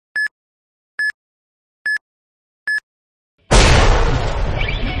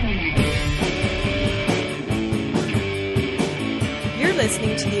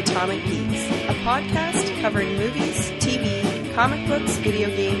listening to The Atomic Geeks, a podcast covering movies, TV, comic books, video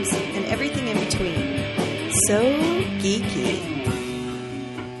games, and everything in between. So geeky.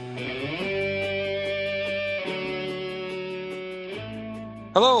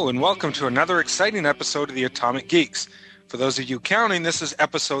 Hello, and welcome to another exciting episode of The Atomic Geeks. For those of you counting, this is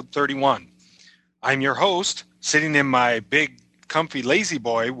episode 31. I'm your host, sitting in my big, comfy lazy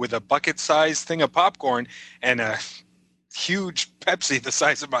boy with a bucket-sized thing of popcorn and a huge Pepsi the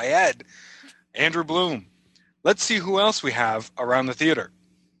size of my head, Andrew Bloom. Let's see who else we have around the theater.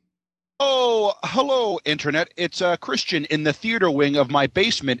 Oh, hello, Internet. It's Christian in the theater wing of my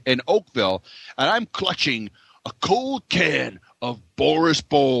basement in Oakville, and I'm clutching a cold can of Boris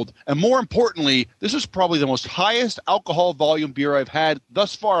Bold. And more importantly, this is probably the most highest alcohol volume beer I've had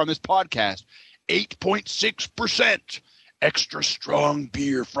thus far on this podcast. 8.6%. Extra strong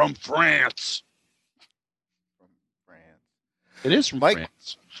beer from France. It is from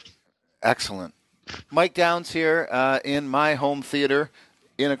France. Excellent. Mike Downs here in my home theater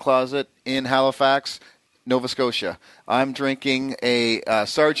in a closet in Halifax, Nova Scotia. I'm drinking a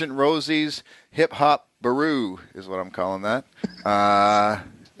Sergeant Rosie's Hip Hop Baroo is what I'm calling that.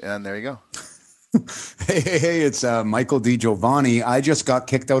 And there you go. Hey, it's Michael DiGiovanni. I just got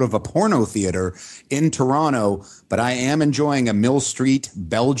kicked out of a porno theater in Toronto, but I am enjoying a Mill Street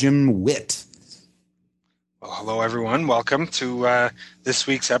Belgian wit. Well, hello, everyone. Welcome to this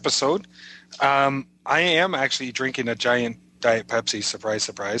week's episode. I am actually drinking a giant Diet Pepsi. Surprise,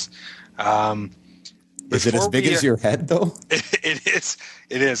 surprise. Is it as big as your head, though? It is.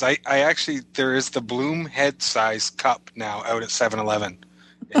 It is. I actually, there is the Bloom head size cup now out at 7-Eleven.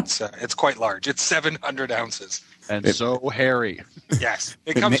 It's quite large. It's 700 ounces. And so hairy. Yes.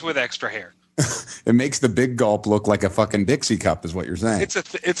 It comes with extra hair. It makes the big gulp look like a fucking Dixie cup is what you're saying. It's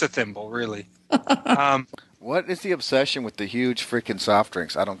a thimble, really. What is the obsession with the huge freaking soft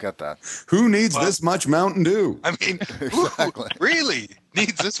drinks? I don't get that. Who needs this much Mountain Dew? I mean, Exactly. who really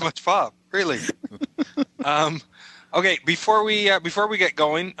needs this much pop? Really? Okay, before we get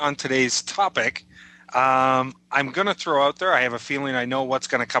going on today's topic, I'm going to throw out there, I have a feeling I know what's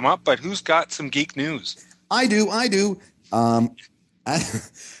going to come up, but who's got some geek news? I do.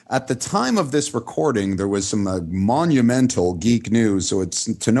 At the time of this recording, there was some monumental geek news, so it's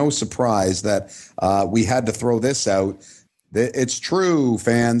to no surprise that we had to throw this out. It's true,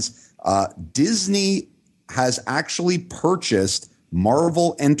 fans. Disney has actually purchased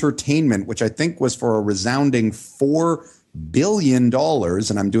Marvel Entertainment, which I think was for a resounding $4 billion,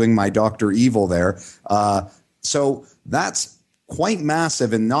 and I'm doing my Dr. Evil there. So that's quite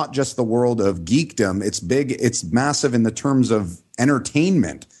massive in not just the world of geekdom. It's big. It's massive in the terms of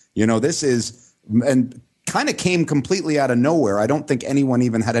entertainment. You know, this is, and kind of came completely out of nowhere. I don't think anyone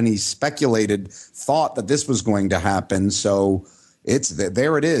even had any speculated thought that this was going to happen. So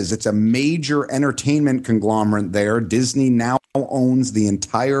there it is. It's a major entertainment conglomerate there. Disney now owns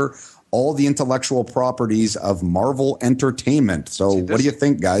all the intellectual properties of Marvel Entertainment. So what do you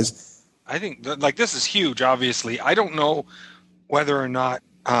think, guys? I think this is huge, obviously. I don't know whether or not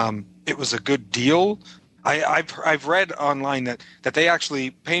it was a good deal. I've read online that they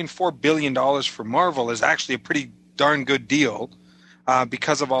actually paying $4 billion for Marvel is actually a pretty darn good deal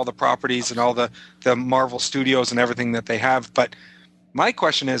because of all the properties and all the Marvel studios and everything that they have. But my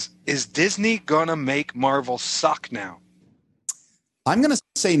question is Disney going to make Marvel suck now? I'm going to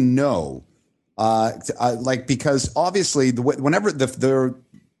say no. Because obviously whenever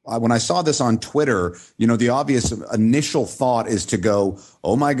when I saw this on Twitter, you know, the obvious initial thought is to go,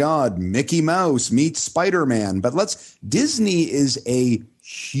 oh my God, Mickey Mouse meets Spider-Man. But Disney is a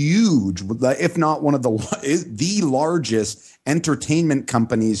huge, if not one of the largest entertainment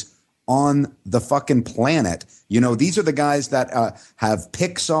companies on the fucking planet. You know, these are the guys that have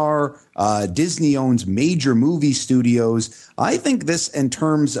Pixar. Disney owns major movie studios. I think this, in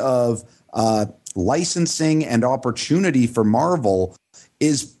terms of licensing and opportunity for Marvel,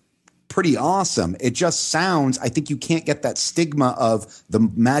 is pretty awesome. It just sounds, I think you can't get that stigma of the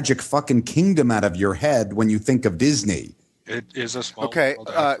magic fucking kingdom out of your head when you think of Disney. It is a small Okay, world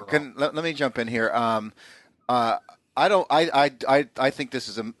let me jump in here. I think this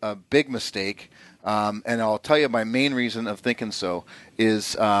is a big mistake, and I'll tell you my main reason of thinking so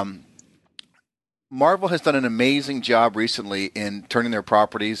is Marvel has done an amazing job recently in turning their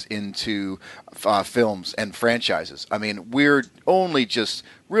properties into films and franchises. I mean, we're only just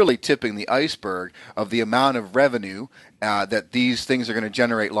really tipping the iceberg of the amount of revenue that these things are going to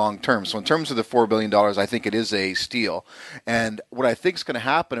generate long term. So in terms of the $4 billion, I think it is a steal. And what I think is going to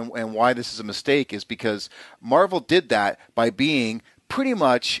happen and why this is a mistake is because Marvel did that by being pretty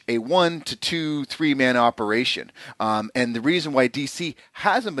much a 1 to 2, 3-man operation. And the reason why DC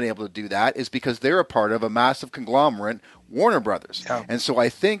hasn't been able to do that is because they're a part of a massive conglomerate, Warner Brothers. Yeah. And so I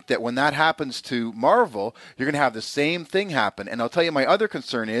think that when that happens to Marvel, you're going to have the same thing happen. And I'll tell you, my other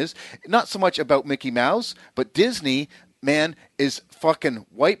concern is not so much about Mickey Mouse, but Disney, man, is fucking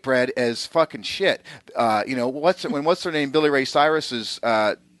white bread as fucking shit. What's her name? Billy Ray Cyrus's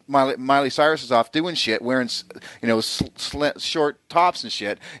Miley Cyrus is off doing shit, wearing short tops and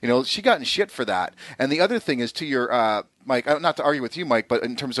shit. She got in shit for that. And the other thing is, to your Mike, not to argue with you, Mike, but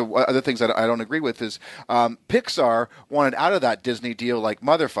in terms of other things that I don't agree with is Pixar wanted out of that Disney deal like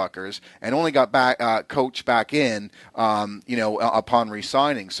motherfuckers and only got back Coach back in, upon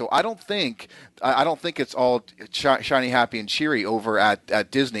re-signing. So I don't think it's all shiny, happy, and cheery over at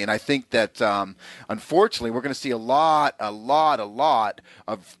Disney. And I think that unfortunately we're going to see a lot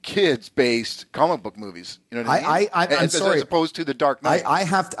of kids-based comic book movies. You know what I mean? I'm sorry. As opposed to the Dark Knight.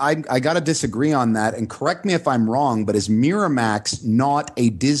 I got to disagree on that, and correct me if I'm wrong, but is Miramax not a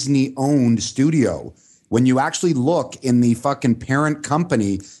Disney-owned studio? When you actually look in the fucking parent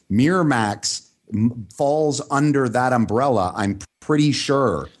company, Miramax falls under that umbrella, I'm pretty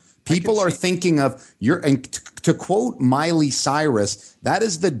sure. People are thinking of to quote Miley Cyrus, that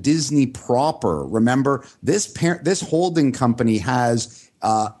is the Disney proper. Remember, this holding company has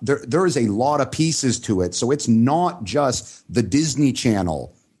there is a lot of pieces to it, so it's not just the Disney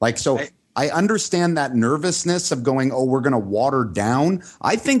Channel. I understand that nervousness of going, we're going to water down.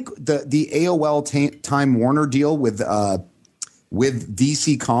 I think the AOL Time Warner deal with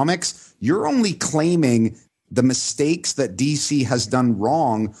DC Comics, you're only claiming the mistakes that DC has done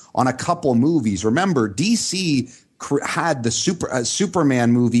wrong on a couple movies. Remember, DC had the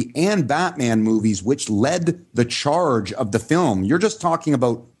Superman movie and Batman movies, which led the charge of the film. You're just talking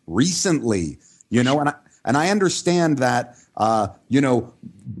about recently, and I understand that,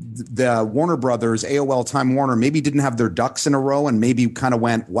 the Warner Brothers, AOL Time Warner, maybe didn't have their ducks in a row and maybe kind of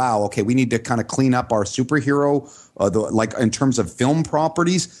went, wow, okay, we need to kind of clean up our superhero, in terms of film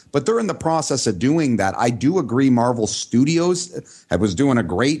properties. But they're in the process of doing that. I do agree Marvel Studios was doing a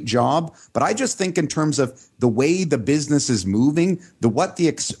great job, but I just think in terms of the way the business is moving,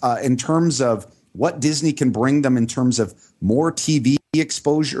 in terms of what Disney can bring them in terms of more TV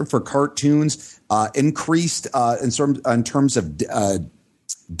exposure for cartoons, increased in terms of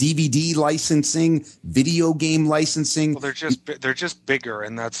DVD licensing, video game licensing. Well, they're just bigger,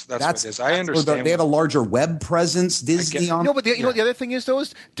 and that's what it is. I understand. They have a larger web presence. Disney on. No, but you know what the other thing is, though,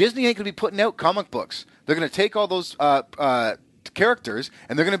 is Disney ain't going to be putting out comic books. They're going to take all those characters,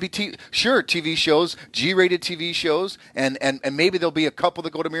 and they're going to be TV shows, G-rated TV shows, and maybe there'll be a couple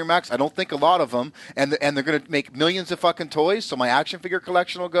that go to Miramax. I don't think a lot of them, and they're going to make millions of fucking toys. So my action figure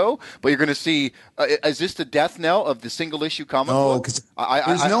collection will go. But you're going to see, is this the death knell of the single issue comic book? No, because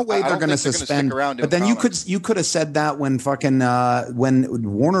there's no way they're going to suspend. But then you could have said that when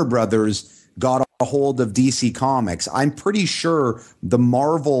when Warner Brothers got a hold of DC Comics. I'm pretty sure the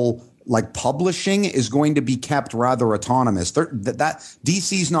Marvel publishing is going to be kept rather autonomous. That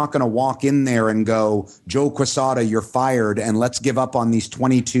DC's not going to walk in there and go, Joe Quesada, you're fired, and let's give up on these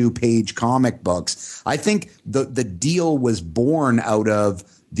 22-page comic books. I think the deal was born out of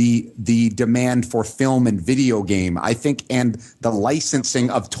the demand for film and video game. I think, and the licensing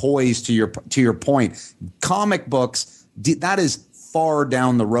of toys. To your point, comic books, that is far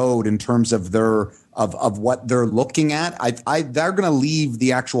down the road in terms of their of what they're looking at. They're going to leave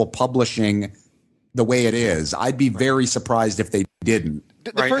the actual publishing the way it is. I'd be very surprised if they didn't.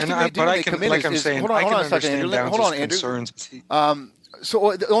 The first thing they do when they come in is hold on a second, hold on, Andrew.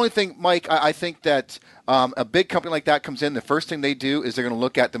 So the only thing, Mike, I think that a big company like that comes in, the first thing they do is they're going to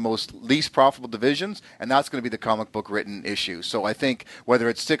look at the least profitable divisions, and that's going to be the comic book written issue. So I think whether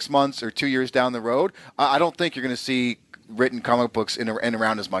it's 6 months or 2 years down the road, I don't think you're going to see written comic books in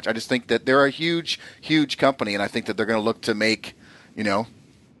around as much. I just think that they're a huge company, and I think that they're going to look to make,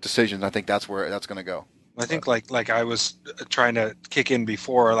 decisions. I think that's where that's going to go. I think like I was trying to kick in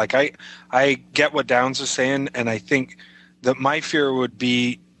before, I get what Downs is saying, and I think that my fear would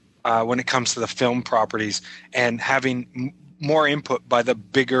be when it comes to the film properties and having more input by the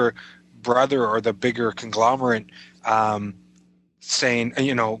bigger brother or the bigger conglomerate, saying,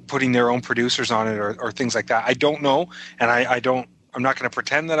 putting their own producers on it or things like that. I don't know, and I'm not going to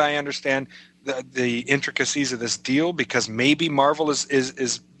pretend that I understand the intricacies of this deal, because maybe Marvel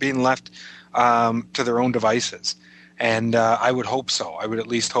is being left to their own devices, and I would hope so. I would at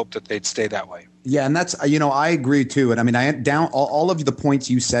least hope that they'd stay that way. Yeah, and that's I agree too. And I mean, all of the points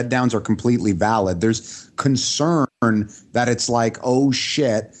you said, Downs, are completely valid. There's concern that it's like, oh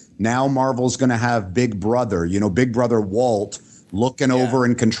shit, now Marvel's going to have Big Brother. Big Brother Walt looking over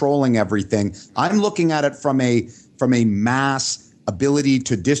and controlling everything. I'm looking at it from a mass ability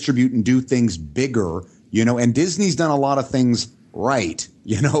to distribute and do things bigger, and Disney's done a lot of things right,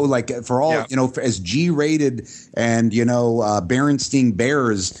 like for all, as G-rated and, Berenstein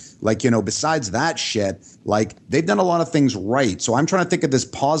Bears, like, besides that shit, like they've done a lot of things right. So I'm trying to think of this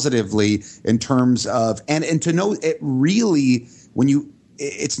positively in terms of, and to know it really,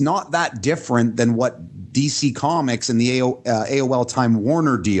 it's not that different than what DC Comics and the AOL Time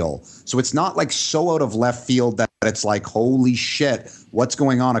Warner deal. So it's not like so out of left field that it's like, holy shit, what's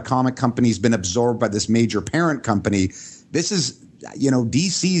going on? A comic company's been absorbed by this major parent company. This is,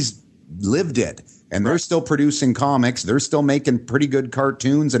 DC's lived it, and they're still producing comics. They're still making pretty good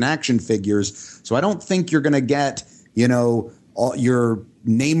cartoons and action figures. So I don't think you're going to get, all your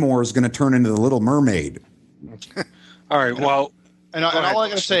Namor is going to turn into the Little Mermaid. All right. Well, and all I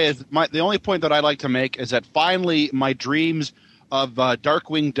got to say is the only point that I like to make is that finally my dreams of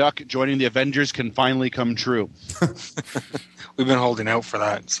Darkwing Duck joining the Avengers can finally come true. We've been holding out for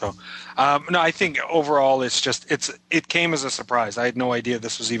that. So, no, I think overall it came as a surprise. I had no idea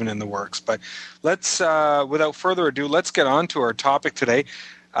this was even in the works. But let's, without further ado, let's get on to our topic today.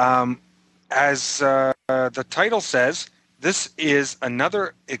 As the title says, this is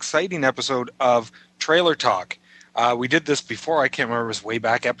another exciting episode of Trailer Talk. We did this before. I can't remember. It was way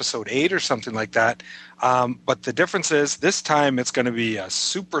back episode 8 or something like that. But the difference is this time it's going to be a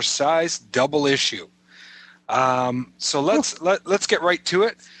supersized double issue. So let's get right to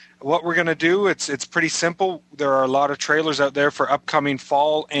it. What we're going to do, it's pretty simple. There are a lot of trailers out there for upcoming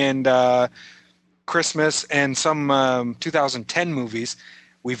fall and Christmas and some 2010 movies.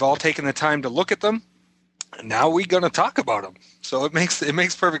 We've all taken the time to look at them, and now we're going to talk about them. So it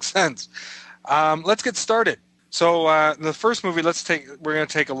makes perfect sense. Let's get started. So the first movie we're going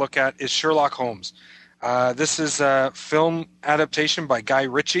to take a look at is Sherlock Holmes. This is a film adaptation by Guy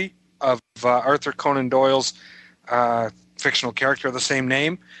Ritchie of Arthur Conan Doyle's fictional character of the same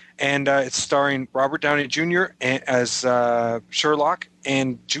name, and it's starring Robert Downey Jr. as Sherlock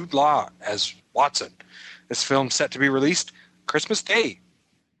and Jude Law as Watson. This film's set to be released Christmas Day,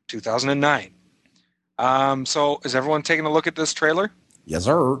 2009. So is everyone taking a look at this trailer? Yes,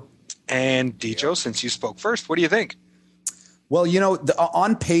 sir. And Dijo, since you spoke first, what do you think? Well,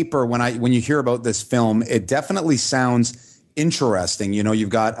 on paper, when you hear about this film, it definitely sounds interesting. You've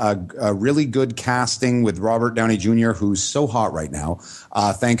got a really good casting with Robert Downey Jr., who's so hot right now,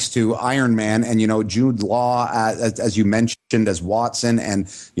 thanks to Iron Man, and Jude Law, as you mentioned, as Watson, and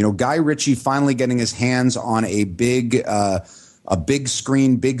Guy Ritchie finally getting his hands on a big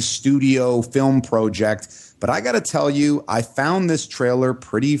screen, big studio film project. But I got to tell you, I found this trailer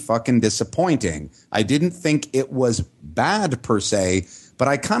pretty fucking disappointing. I didn't think it was bad per se, but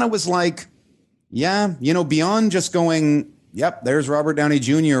I kind of was like, yeah, beyond just going, yep, there's Robert Downey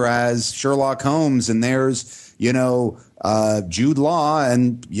Jr. as Sherlock Holmes, and there's, Jude Law,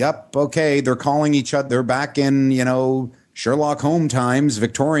 and yep, okay, they're calling each other, they're back in, Sherlock Holmes times,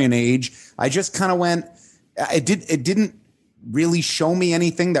 Victorian age. I just kind of went, it didn't really show me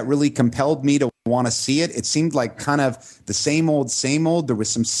anything that really compelled me to want to see it. It seemed like kind of the same old. There was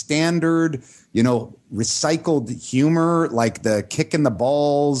some standard, recycled humor, like the kick in the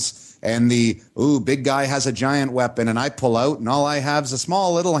balls and the, big guy has a giant weapon and I pull out and all I have is a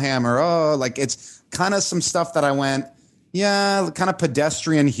small little hammer. Oh, like it's kind of some stuff that I went, yeah, kind of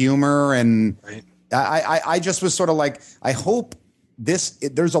pedestrian humor. And right. I just was sort of like, I hope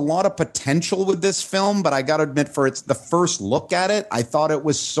there's a lot of potential with this film, but I got to admit, for the first look at it, I thought it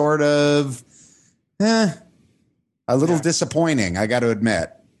was sort of a little disappointing. I got to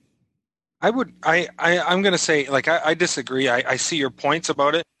admit. I'm going to say, like, I disagree. I see your points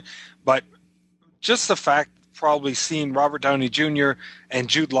about it, but just the fact, probably seeing Robert Downey Jr. and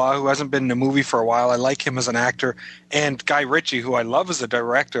Jude Law, who hasn't been in a movie for a while, I like him as an actor, and Guy Ritchie, who I love as a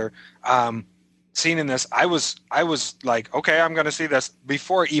director. Seeing in this, I was like, okay, I'm going to see this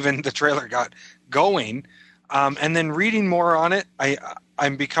before even the trailer got going. And then reading more on it,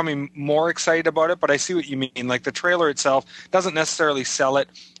 I'm becoming more excited about it, but I see what you mean. Like the trailer itself doesn't necessarily sell it,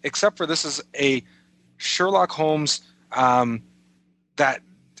 except for this is a Sherlock Holmes that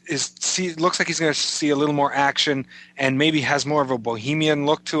looks like he's going to see a little more action and maybe has more of a bohemian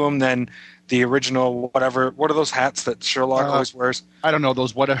look to him than the original, whatever. What are those hats that Sherlock always wears? I don't know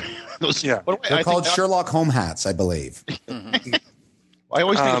those. Whatever those. Yeah, they're called Sherlock Holmes hats, I believe. I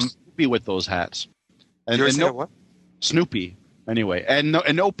always think of Snoopy with those hats. And no, what? Snoopy, anyway, and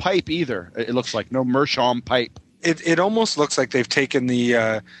no pipe either. It looks like no Meerschaum pipe. It almost looks like they've taken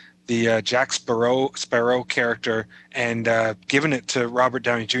the Jack Sparrow character and given it to Robert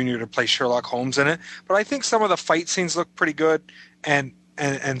Downey Jr. to play Sherlock Holmes in it. But I think some of the fight scenes look pretty good, and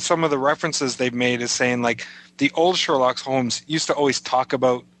some of the references they've made is saying like the old Sherlock Holmes used to always talk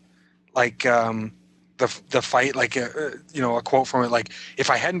about like the fight, like a quote from it, like, if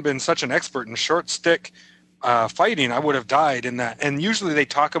I hadn't been such an expert in short stick fighting, I would have died in that. And usually they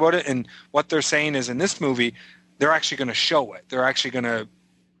talk about it, and what they're saying is in this movie they're actually going to show it.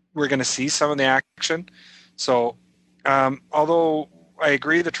 We're going to see some of the action. So although I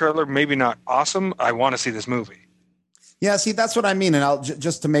agree the trailer maybe not awesome, I want to see this movie. Yeah, see, that's what I mean. And I'll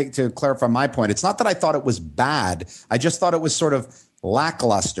just to clarify my point, it's not that I thought it was bad. I just thought it was sort of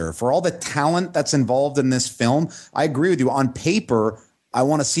lackluster for all the talent that's involved in this film. I agree with you. On paper, I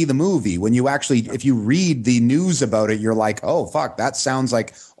want to see the movie. When you actually, if you read the news about it, you're like, oh, fuck, that sounds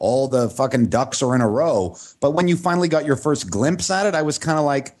like all the fucking ducks are in a row. But when you finally got your first glimpse at it, I was kind of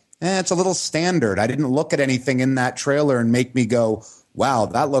like, it's a little standard. I didn't look at anything in that trailer and make me go, wow,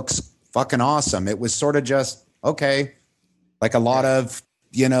 that looks fucking awesome. It was sort of just, okay, like a lot of,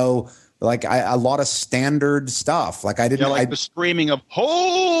 a lot of standard stuff. Like I didn't the screaming of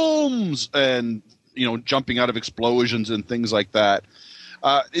Holmes and, jumping out of explosions and things like that.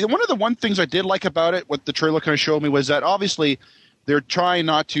 One of the things I did like about it, what the trailer kind of showed me, was that obviously they're trying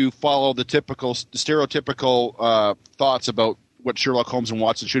not to follow the stereotypical thoughts about what Sherlock Holmes and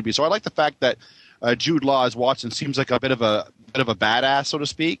Watson should be. So I like the fact that Jude Law as Watson seems like a bit of a badass, so to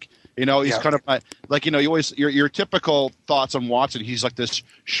speak. He's kind of like, you always your typical thoughts on Watson. He's like this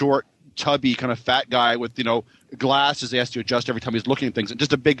short, tubby, kind of fat guy with, glasses he has to adjust every time he's looking at things. And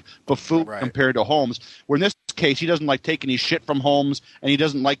just a big buffoon compared to Holmes. Where in this case, he doesn't like take any shit from Holmes, and he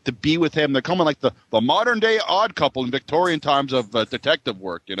doesn't like to be with him. They're coming like the modern day Odd Couple in Victorian times of detective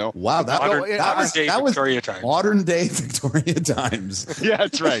work, Wow, that was Victoria times. Modern day Victoria times. Yeah,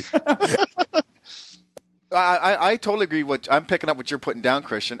 that's right. I totally agree. I'm picking up what you're putting down,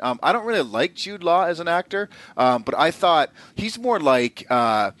 Christian. I don't really like Jude Law as an actor, but I thought he's more like,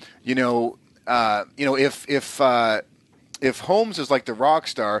 if Holmes is like the rock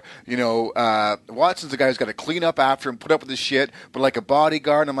star, Watson's the guy who's got to clean up after him, put up with his shit, but like a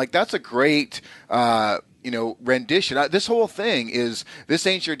bodyguard. And I'm like, that's a great, rendition. This whole thing is, this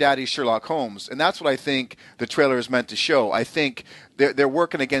ain't your daddy's Sherlock Holmes, and that's what I think the trailer is meant to show. I think they're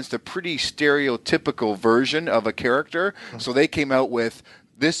working against a pretty stereotypical version of a character, so they came out with,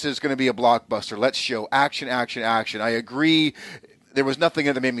 this is going to be a blockbuster. Let's show action, action, action. I agree. There was nothing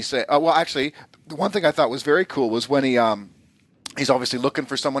in it that made me say, well, actually, the one thing I thought was very cool was when he's obviously looking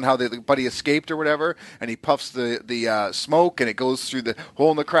for someone, how the buddy escaped or whatever, and he puffs the smoke, and it goes through the hole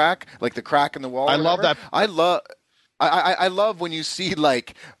in the crack, like the crack in the wall. I love that. I love when you see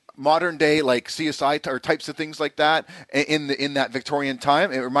like modern day like CSI or types of things like that in that Victorian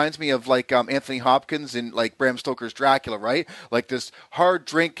time. It reminds me of like Anthony Hopkins in like Bram Stoker's Dracula, right? Like this hard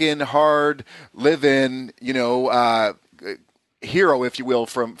drinking, hard living, hero, if you will,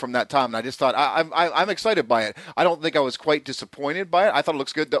 from that time. And I just thought I'm excited by it. I don't think I was quite disappointed by it. I thought it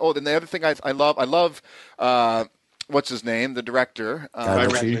looks good. Then the other thing I love what's his name, the director,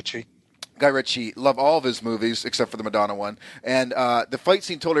 Guy Ritchie. Love all of his movies except for the Madonna one. And the fight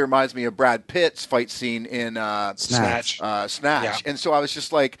scene totally reminds me of Brad Pitt's fight scene in Snatch. Yeah. And so I was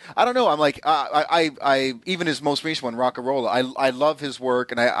just like, I don't know. I'm like, I even his most recent one, Rockarola, I love his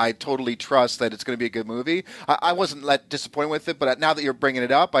work, and I totally trust that it's going to be a good movie. I wasn't disappointed with it, but now that you're bringing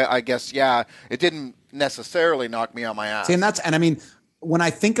it up, I guess, yeah, it didn't necessarily knock me on my ass. See, and I mean, when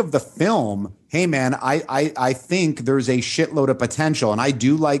I think of the film, hey man, I think there's a shitload of potential, and I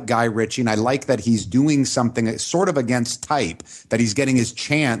do like Guy Ritchie, and I like that he's doing something sort of against type, that he's getting his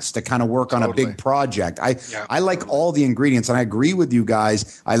chance to kind of work on a big project. I like all the ingredients, and I agree with you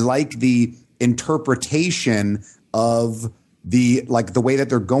guys. I like the interpretation of the way that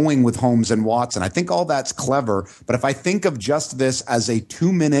they're going with Holmes and Watson. I think all that's clever, but if I think of just this as a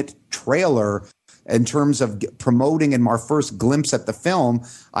 2-minute trailer in terms of promoting and our first glimpse at the film,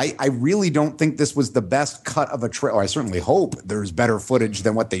 I really don't think this was the best cut of a trailer. I certainly hope there's better footage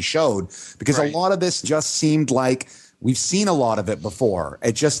than what they showed, because a lot of this just seemed like we've seen a lot of it before.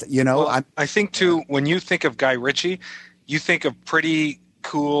 It just, I think too, when you think of Guy Ritchie, you think of pretty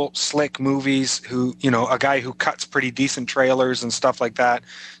cool, slick movies, who, a guy who cuts pretty decent trailers and stuff like that.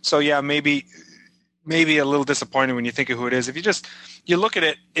 So yeah, maybe a little disappointed when you think of who it is. If you look at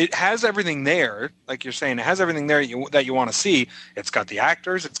it, it has everything there, like you're saying, it has everything there that you want to see. It's got the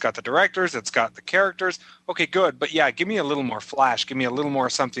actors, it's got the directors, it's got the characters. Okay, good. But yeah, give me a little more flash, give me a little more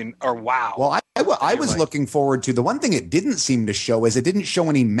something, or wow. Well, I was looking forward to, the one thing it didn't seem to show is it didn't show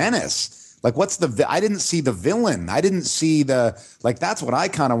any menace. Like, what's I didn't see the villain. I didn't see that's what I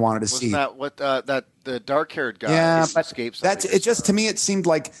kind of wanted to see. Wasn't that what that the dark-haired guy escapes? That's it. Just to me, it seemed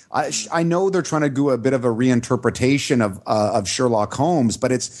like I know they're trying to do a bit of a reinterpretation of Sherlock Holmes,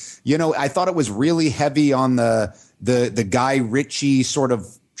 but it's, I thought it was really heavy on the Guy Ritchie sort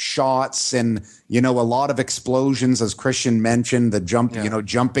of shots and a lot of explosions, as Christian mentioned, the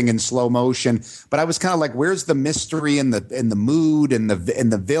jumping in slow motion. But I was kind of like, where's the mystery and the mood and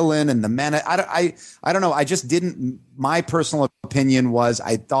the villain and the man? I don't know. I just didn't. My personal opinion was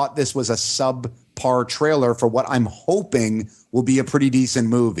I thought this was a subpar trailer for what I'm hoping will be a pretty decent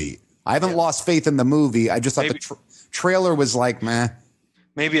movie. I haven't lost faith in the movie. I just thought the trailer was like, meh.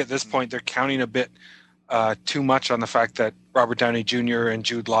 Maybe at this point they're counting a bit too much on the fact that Robert Downey Jr. and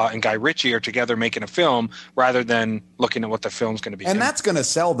Jude Law and Guy Ritchie are together making a film rather than looking at what the film's going to be. And that's going to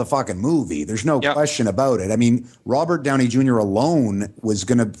sell the fucking movie. There's no question about it. I mean, Robert Downey Jr. alone was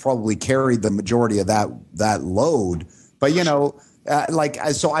going to probably carry the majority of that load. But,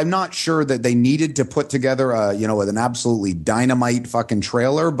 so I'm not sure that they needed to put together with an absolutely dynamite fucking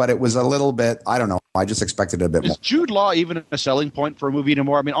trailer, but it was a little bit, I don't know. I just expected a bit more. Is Jude Law even a selling point for a movie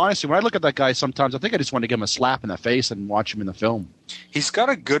anymore? I mean, honestly, when I look at that guy sometimes, I think I just want to give him a slap in the face and watch him in the film. He's got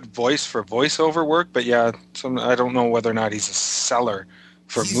a good voice for voiceover work, but I don't know whether or not he's a seller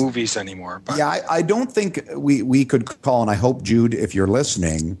for movies anymore. But. Yeah, I don't think we could call, and I hope, Jude, if you're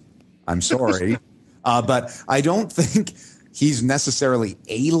listening, I'm sorry, but I don't think he's necessarily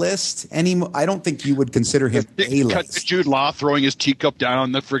A-list anymore. I don't think you would consider him A-list. Jude Law throwing his teacup down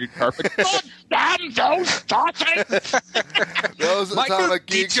on the friggin' carpet. God damn those sausages! Those Atomic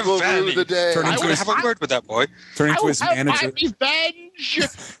Geeks will rue the day. I would have a word with that boy. Turning to his manager. Revenge!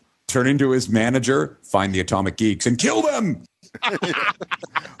 Turning to his manager, find the Atomic Geeks and kill them!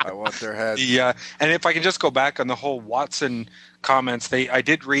 I want their heads. Yeah, and if I can just go back on the whole Watson comments, I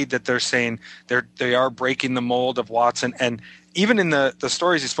did read that they're saying they are breaking the mold of Watson, and even in the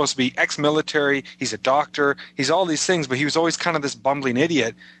stories, he's supposed to be ex-military, he's a doctor, he's all these things, but he was always kind of this bumbling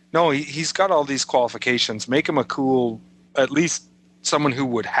idiot. No, he's got all these qualifications. Make him a cool, at least someone who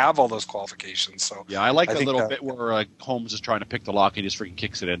would have all those qualifications. So yeah, I like the little bit where Holmes is trying to pick the lock and he just freaking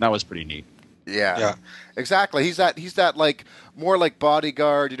kicks it in. That was pretty neat. Yeah, exactly. He's that like more like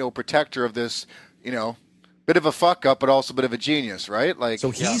bodyguard, protector of this, bit of a fuck up, but also a bit of a genius, right? Like,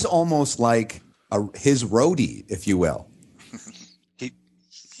 so he's almost like his roadie, if you will.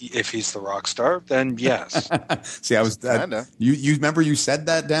 If he's the rock star, then yes. See, I was you remember you said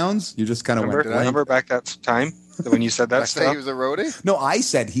that, Downs? You just kind of remember back that time when you said that stuff? I say he was a roadie? No, I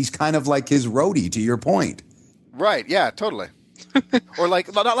said he's kind of like his roadie. To your point, right? Yeah, totally. Or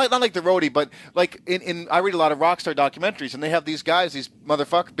like not like the roadie, but like in I read a lot of rock star documentaries, and they have these guys, these big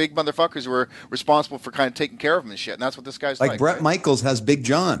motherfuckers who are responsible for kind of taking care of them and shit. And that's what this guy's like. Brett right? Michaels has Big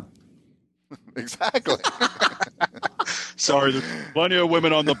John. Exactly. Sorry, there's plenty of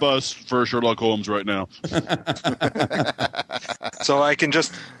women on the bus for Sherlock Holmes right now. So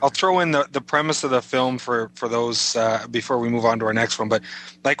I'll throw in the premise of the film for those before we move on to our next one. But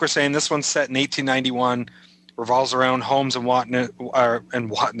like we're saying, this one's set in 1891, revolves around Holmes and Watson.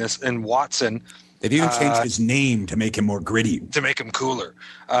 They've even changed his name to make him more gritty. To make him cooler.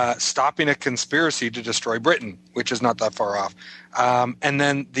 Stopping a conspiracy to destroy Britain, which is not that far off. And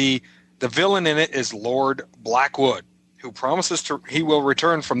then the villain in it is Lord Blackwood, who promises he will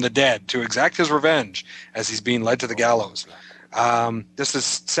return from the dead to exact his revenge as he's being led to the gallows. This is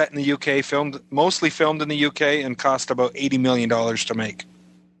set in the UK, mostly filmed in the UK, and cost about $80 million to make.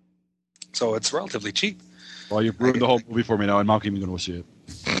 So it's relatively cheap. Well, you've ruined the whole movie for me now. I'm not even going to see it.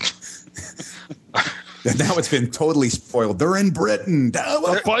 Now it's been totally spoiled. They're in Britain.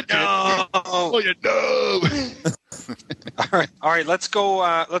 Oh, you know. All right. Let's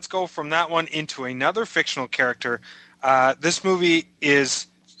go from that one into another fictional character. This movie is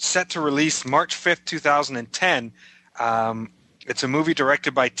set to release March 5th, 2010. It's a movie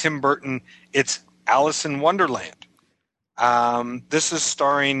directed by Tim Burton. It's Alice in Wonderland. This is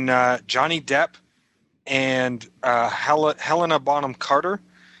starring Johnny Depp and Helena Bonham Carter.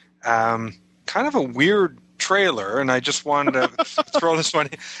 Kind of a weird trailer, and I just wanted to throw this one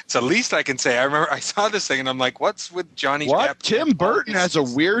in. It's the least I can say. I remember I saw this thing, and I'm like, what's with Johnny Depp? Tim Burton has a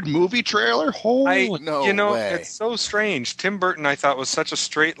weird movie trailer? Holy way. It's so strange. Tim Burton, I thought, was such a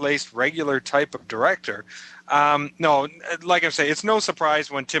straight-laced, regular type of director. No, like I say, it's no surprise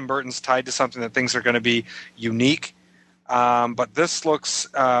when Tim Burton's tied to something that things are going to be unique. But this looks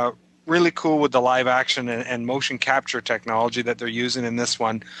really cool with the live action and motion capture technology that they're using in this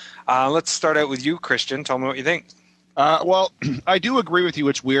one. Let's start out with you, Christian. Tell me what you think. Well, I do agree with you.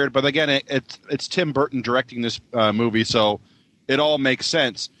 It's weird, but again, it's Tim Burton directing this movie, so it all makes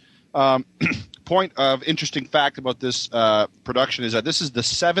sense. Point of interesting fact about this production is that this is the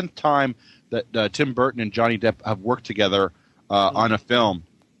 7th time that Tim Burton and Johnny Depp have worked together on a film.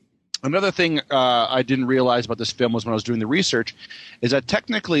 Another thing I didn't realize about this film was when I was doing the research is that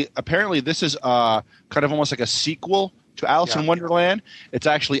technically, apparently, this is kind of almost like a sequel to Alice in Wonderland. It's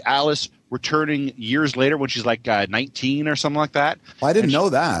actually Alice returning years later when she's like 19 or something like that. Well, I didn't know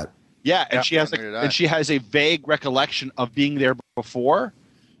that. Yeah, and she has a vague recollection of being there before.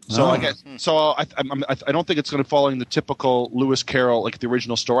 So I guess I don't think it's going to follow in the typical Lewis Carroll, like the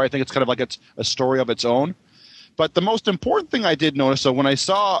original story. I think it's kind of like it's a story of its own. But the most important thing I did notice, so when I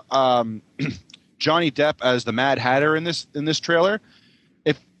saw Johnny Depp as the Mad Hatter in this trailer,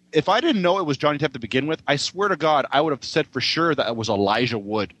 if I didn't know it was Johnny Depp to begin with, I swear to God, I would have said for sure that it was Elijah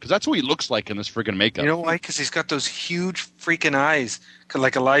Wood, because that's what he looks like in this friggin' makeup. You know why? Because he's got those huge freaking eyes,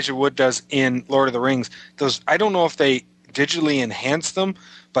 like Elijah Wood does in Lord of the Rings. Those, I don't know if they digitally enhance them,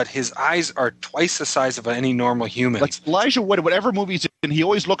 but his eyes are twice the size of any normal human. Like Elijah Wood, whatever movie he's in, he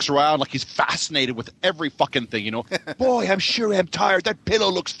always looks around like he's fascinated with every fucking thing, you know? Boy, I'm sure I'm tired. That pillow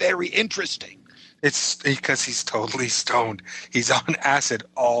looks very interesting. It's because he's totally stoned. He's on acid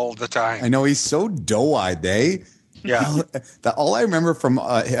all the time. I know, he's so doe-eyed, eh? Yeah. All I remember from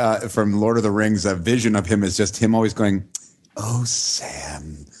Lord of the Rings, a vision of him is just him always going, "Oh,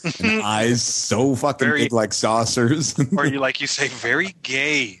 Sam," and eyes so fucking big like saucers. Or you say, very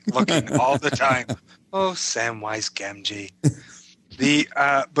gay looking all the time. Oh, Samwise Gamgee.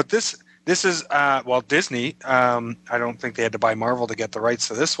 But this is Disney. I don't think they had to buy Marvel to get the rights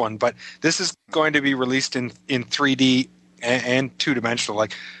to this one, but this is going to be released in 3D and two-dimensional.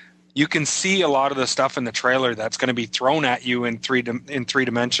 Like, you can see a lot of the stuff in the trailer that's going to be thrown at you in three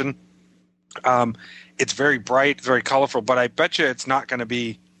dimension. It's very bright, it's very colorful, but I bet you it's not going to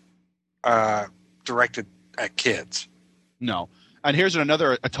be directed at kids. No. And here's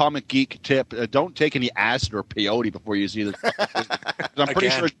another Atomic Geek tip. Don't take any acid or peyote before you see this. I'm pretty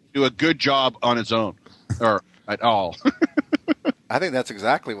sure it'll do a good job on its own. Or at all. I think that's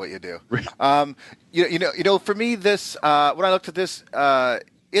exactly what you do. For me, this when I looked at this,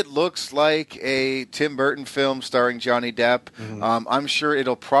 it looks like a Tim Burton film starring Johnny Depp. Mm-hmm. I'm sure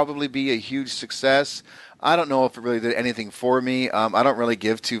it'll probably be a huge success. I don't know if it really did anything for me. I don't really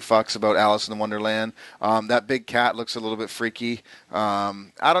give two fucks about Alice in Wonderland. That big cat looks a little bit freaky. I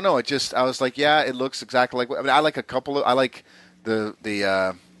don't know. I was like, yeah, it looks exactly like. I mean, I like a couple of. I like the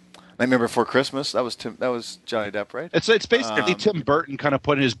Nightmare Before Christmas. That was Johnny Depp, right? It's basically Tim Burton kind of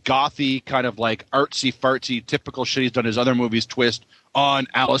putting his gothy, kind of like artsy fartsy, typical shit he's done his other movies twist on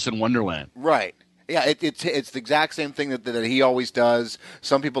Alice in Wonderland. Right. Yeah, it's the exact same thing that he always does.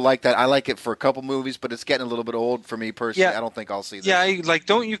 Some people like that. I like it for a couple movies, but it's getting a little bit old for me personally. Yeah. I don't think I'll see this. Yeah,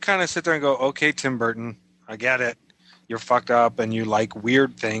 don't you kind of sit there and go, okay, Tim Burton, I get it. You're fucked up and you like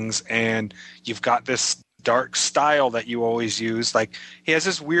weird things and you've got this dark style that you always use. Like, he has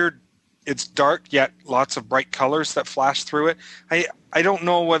this weird, it's dark yet lots of bright colors that flash through it. I don't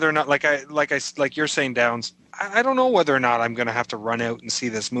know whether or not, like you're saying, Downs, I don't know whether or not I'm going to have to run out and see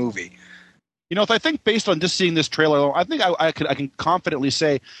this movie. You know, if I think based on just seeing this trailer, I think I can confidently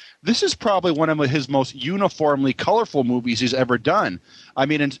say this is probably one of his most uniformly colorful movies he's ever done. I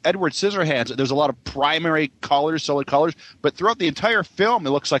mean, in Edward Scissorhands, there's a lot of primary colors, solid colors, but throughout the entire film, it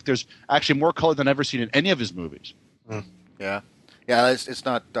looks like there's actually more color than I've ever seen in any of his movies. Yeah. Yeah, it's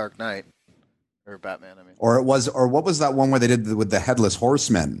not Dark Knight or Batman, I mean. Or what was that one where they did with the Headless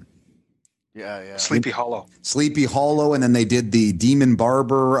Horseman? Yeah. Sleepy Hollow. Sleepy Hollow, and then they did the Demon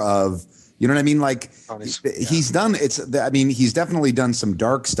Barber of... You know what I mean? Like, he's definitely done some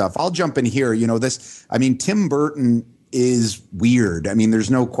dark stuff. I'll jump in here. You know, Tim Burton is weird. I mean, there's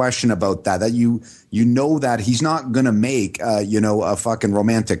no question about that. That you know that he's not going to make, a fucking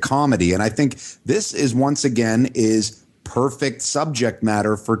romantic comedy. And I think this is, once again, is perfect subject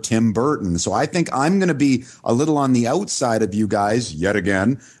matter for Tim Burton. So I think I'm going to be a little on the outside of you guys yet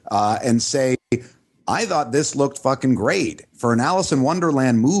again and say, I thought this looked fucking great for an Alice in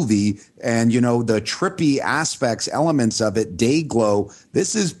Wonderland movie, and the trippy aspects, elements of it, day glow.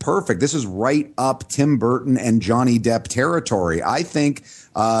 This is perfect. This is right up Tim Burton and Johnny Depp territory. I think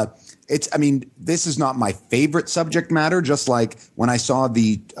this is not my favorite subject matter. Just like when I saw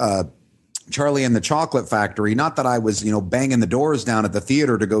the Charlie and the Chocolate Factory, not that I was, banging the doors down at the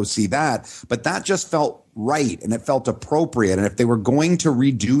theater to go see that, but that just felt right and it felt appropriate. And if they were going to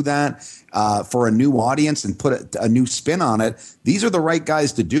redo that for a new audience and put a new spin on it, these are the right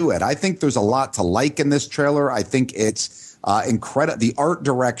guys to do it. I think there's a lot to like in this trailer. I think it's incredible. The art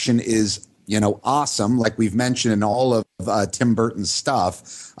direction is, awesome, like we've mentioned in all of Tim Burton's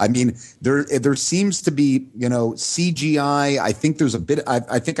stuff. I mean, there seems to be, CGI. I think there's a bit.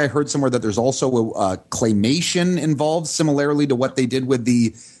 I think I heard somewhere that there's also a claymation involved, similarly to what they did with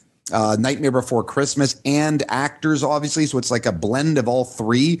the Nightmare Before Christmas, and actors, obviously. So it's like a blend of all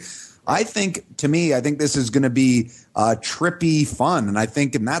three. I think this is going to be trippy fun,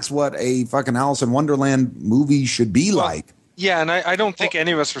 and that's what a fucking Alice in Wonderland movie should be like. Yeah, and I don't think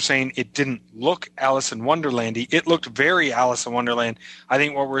any of us were saying it didn't look Alice in Wonderland-y. It looked very Alice in Wonderland. I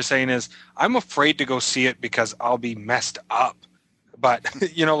think what we're saying is I'm afraid to go see it because I'll be messed up. But,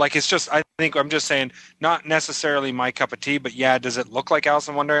 it's just, I think I'm just saying, not necessarily my cup of tea, but yeah, does it look like Alice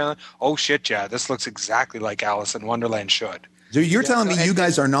in Wonderland? Oh, shit, yeah, this looks exactly like Alice in Wonderland should. So you're telling me you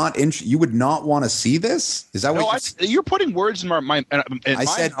guys are not you would not want to see this? Is that what you're putting words in my I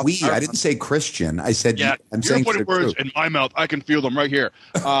said mouth. I didn't say Christian. I said you're putting words in my mouth. I can feel them right here.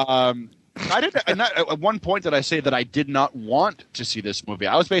 I didn't. And at one point did I say that I did not want to see this movie?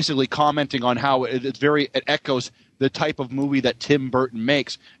 I was basically commenting on how it echoes the type of movie that Tim Burton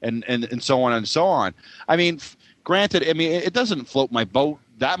makes, and so on and so on. I mean, granted, it doesn't float my boat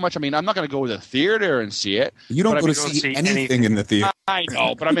that much. I mean, I'm not going to go to the theater and see it. You don't go to see anything in the theater. I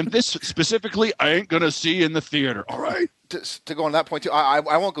know, but I mean, this specifically, I ain't going to see in the theater. All right. To go on that point too, I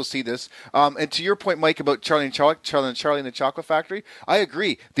won't go see this. And to your point, Mike, about Charlie and the Chocolate Factory, I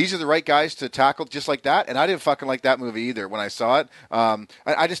agree. These are the right guys to tackle just like that. And I didn't fucking like that movie either when I saw it.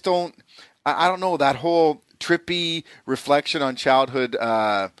 I just don't. I don't know, that whole trippy reflection on childhood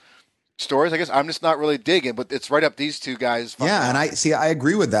stories. I guess I'm just not really digging, but it's right up these two guys. Yeah, and I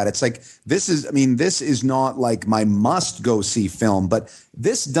agree with that. It's like this is not like my must go see film, but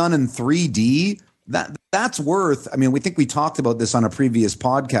this done in 3D, that's worth. I mean, we talked about this on a previous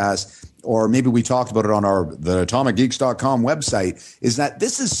podcast, or maybe we talked about it on the atomicgeeks.com website, is that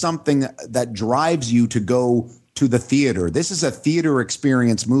this is something that drives you to go to the theater. This is a theater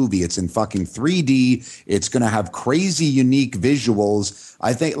experience movie. It's in fucking 3D. It's going to have crazy unique visuals.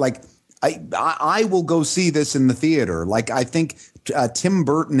 I think I will go see this in the theater. Like, I think Tim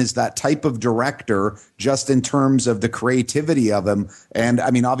Burton is that type of director, just in terms of the creativity of him. And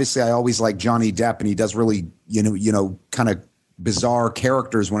I mean, obviously, I always like Johnny Depp, and he does really, kind of bizarre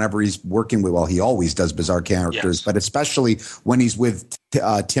characters whenever he's working with. Well, he always does bizarre characters, yes. But especially when he's with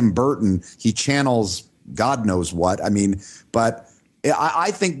Tim Burton, he channels God knows what. I mean, but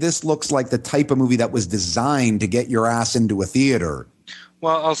I think this looks like the type of movie that was designed to get your ass into a theater.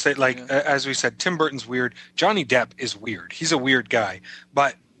 Well, I'll say, as we said, Tim Burton's weird. Johnny Depp is weird. He's a weird guy.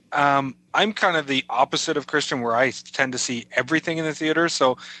 But I'm kind of the opposite of Christian, where I tend to see everything in the theater.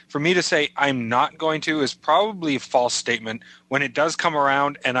 So for me to say I'm not going to is probably a false statement. When it does come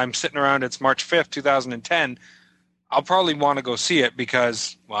around and I'm sitting around, it's March 5th, 2010, I'll probably want to go see it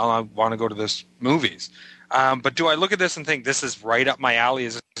because, well, I want to go to this movies. But do I look at this and think this is right up my alley?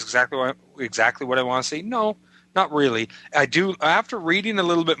 Is this exactly what I want to see? No. Not really. I do. After reading a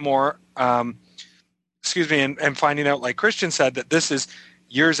little bit more, and finding out, like Christian said, that this is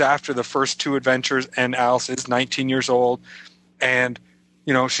years after the first two adventures, and Alice is 19 years old, and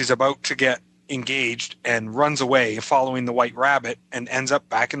she's about to get engaged and runs away following the White Rabbit and ends up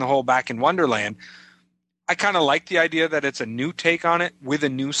back in the hole, back in Wonderland. I kind of like the idea that it's a new take on it with a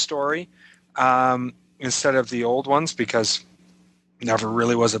new story instead of the old ones, because never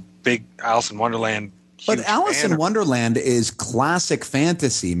really was a big Alice in Wonderland. But Alice in Wonderland is classic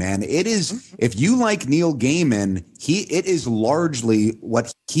fantasy, man. It is, if you like Neil Gaiman, it is largely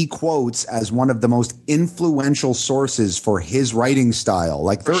what he quotes as one of the most influential sources for his writing style.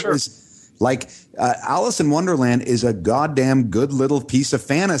 Like Alice in Wonderland is a goddamn good little piece of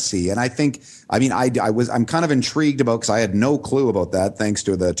fantasy. And I'm kind of intrigued about, because I had no clue about that, thanks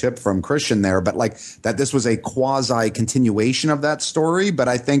to the tip from Christian there, but like that this was a quasi continuation of that story. But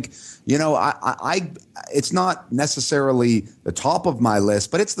I think, it's not necessarily the top of my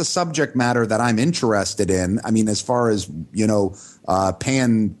list, but it's the subject matter that I'm interested in. I mean, as far as,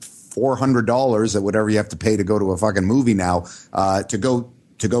 paying $400 at whatever you have to pay to go to a fucking movie now, to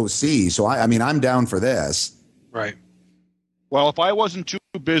go see. So I'm down for this. Right. Well, if I wasn't too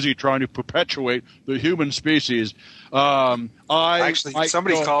busy trying to perpetuate the human species, somebody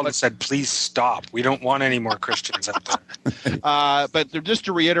called and said, "Please stop. We don't want any more Christians out there." But just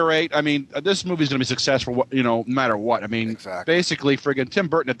to reiterate, I mean, this movie is going to be successful, no matter what. I mean, Basically, friggin' Tim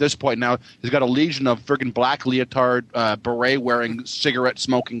Burton at this point now has got a legion of friggin' black leotard, beret-wearing,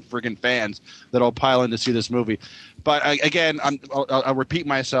 cigarette-smoking friggin' fans that'll pile in to see this movie. But again, I'll repeat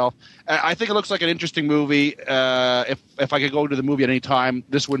myself. I think it looks like an interesting movie. If I could go to the movie at any time,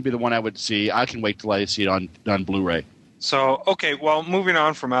 this wouldn't be the one I would see. I can wait till I see it on Blu-ray. So, okay, well, moving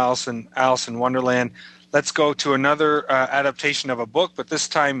on from Alice in Wonderland, let's go to another adaptation of a book, but this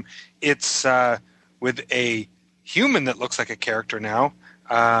time it's with a human that looks like a character now.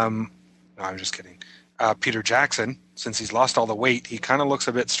 No, I'm just kidding. Peter Jackson, since he's lost all the weight, he kind of looks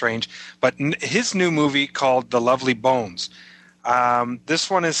a bit strange. But his new movie called The Lovely Bones. This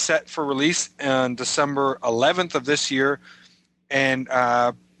one is set for release on December 11th of this year. And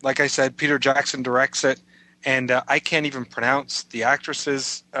like I said, Peter Jackson directs it. And I can't even pronounce the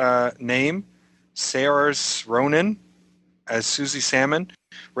actress's name. Saoirse Ronan as Susie Salmon,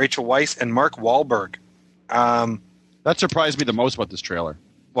 Rachel Weisz, and Mark Wahlberg. That surprised me the most about this trailer.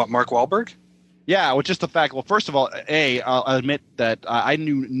 What, Mark Wahlberg? Yeah, well, just the fact. Well, first of all, I'll admit that I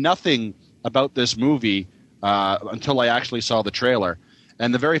knew nothing about this movie until I actually saw the trailer.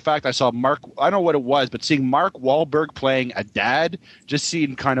 And the very fact I saw Mark, I don't know what it was, but seeing Mark Wahlberg playing a dad just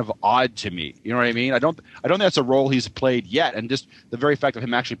seemed kind of odd to me. You know what I mean? I don't think that's a role he's played yet, and just the very fact of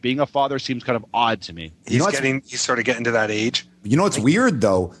him actually being a father seems kind of odd to me. He's sort of getting to that age. You know what's weird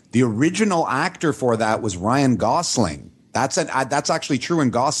though? The original actor for that was Ryan Gosling. That's actually true,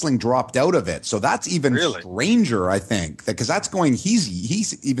 and Gosling dropped out of it. So that's even stranger, I think, because that's going. He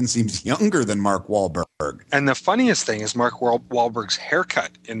even seems younger than Mark Wahlberg. And the funniest thing is Mark Wahlberg's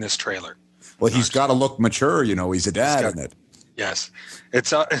haircut in this trailer. Well, he's got to look mature. You know, he's a dad in it. Yes, it's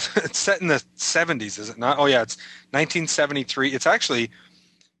set in the 70s, is it not? Oh yeah, it's 1973. It's actually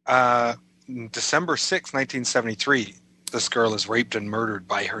December 6, 1973. This girl is raped and murdered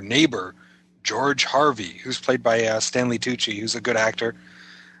by her neighbor, George Harvey, who's played by Stanley Tucci, who's a good actor.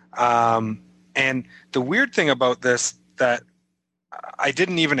 And the weird thing about this that I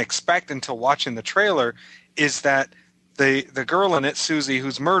didn't even expect until watching the trailer is that the girl in it, Susie,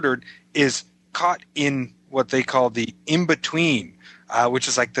 who's murdered, is caught in what they call the in-between, which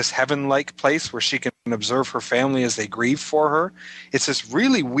is like this heaven-like place where she can observe her family as they grieve for her. It's this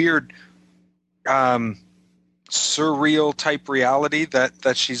really weird surreal type reality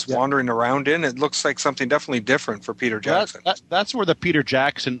that she's wandering around in. It looks like something definitely different for Peter Jackson. That's where the Peter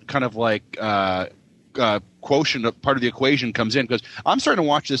Jackson kind of like quotient part of the equation comes in, because I'm starting to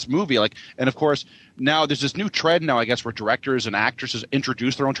watch this movie, and of course now there's this new trend now, I guess, where directors and actresses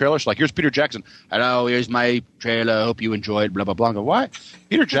introduce their own trailers. Like, here's Peter Jackson. Hello, here's my trailer. Hope you enjoyed. Blah blah blah. I go, what?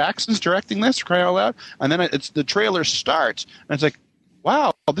 Peter Jackson's directing this? Crying out loud! And then the trailer starts, and it's like,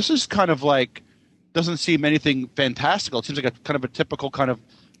 wow, this is kind of like. Doesn't seem anything fantastical. It seems like a kind of a typical kind of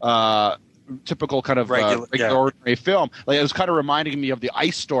regular ordinary film. Like, it was kind of reminding me of the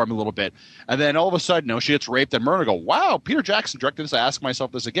Ice Storm a little bit. And then all of a sudden, she gets raped and murdered. I go, wow, Peter Jackson directed this. I ask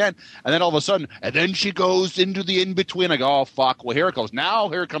myself this again. And then all of a sudden, and then she goes into the in-between. I go, oh, fuck. Well, here it goes. Now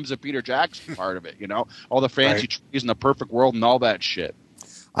here comes the Peter Jackson part of it, all the fancy trees in the perfect world and all that shit.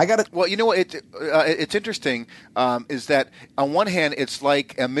 I got it. Well, you know what? It's interesting. Is that on one hand, it's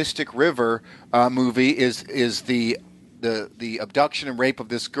like a Mystic River movie is the abduction and rape of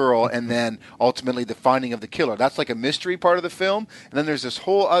this girl, and then ultimately the finding of the killer. That's like a mystery part of the film. And then there's this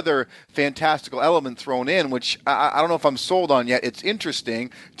whole other fantastical element thrown in, which I don't know if I'm sold on yet. It's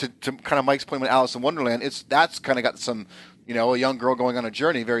interesting to kind of Mike's point with Alice in Wonderland. That's kind of got some. A young girl going on a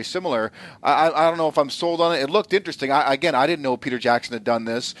journey, very similar. I don't know if I'm sold on it. It looked interesting. I didn't know Peter Jackson had done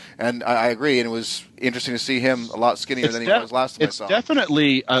this, and I agree. And it was interesting to see him a lot skinnier than he was last time I saw him. It's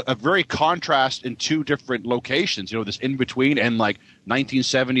definitely a very contrast in two different locations. This in between and like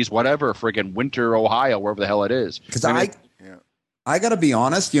 1970s, whatever, friggin' Winter, Ohio, wherever the hell it is. Because I got to be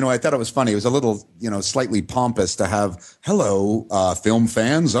honest, I thought it was funny. It was a little, slightly pompous to have, hello, film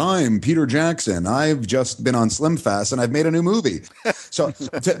fans, I'm Peter Jackson. I've just been on Slim Fast and I've made a new movie.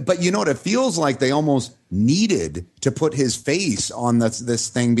 But you know what? It feels like they almost needed to put his face on this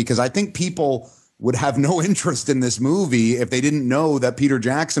thing, because I think people would have no interest in this movie if they didn't know that Peter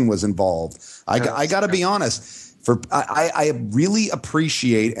Jackson was involved. I got to be honest. I really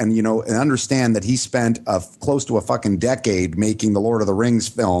appreciate and understand that he spent close to a fucking decade making the Lord of the Rings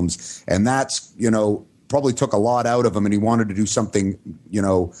films, and that's probably took a lot out of him, and he wanted to do something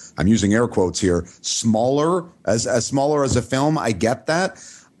I'm using air quotes here, smaller as smaller as a film. I get that.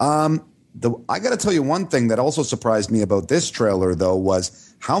 I got to tell you one thing that also surprised me about this trailer though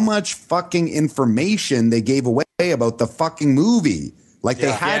was how much fucking information they gave away about the fucking movie. Like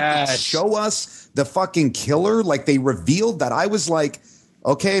they had to show us the fucking killer. Like they revealed that. I was like,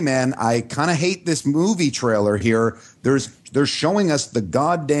 okay, man, I kind of hate this movie trailer here. They're showing us the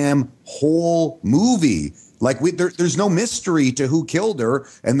goddamn whole movie. Like there's no mystery to who killed her,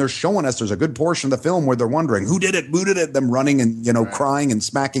 and they're showing us there's a good portion of the film where they're wondering who did it, them running and crying and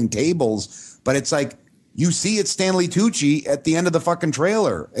smacking tables. But it's like you see it's Stanley Tucci at the end of the fucking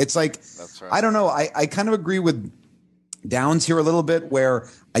trailer. It's like, that's right. I don't know. I kind of agree with downs here a little bit where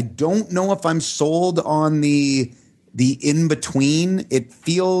I don't know if I'm sold on the in between. It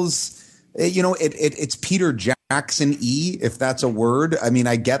feels, it's Peter Jackson if that's a word. I mean,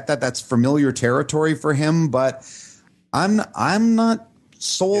 I get that that's familiar territory for him, but I'm not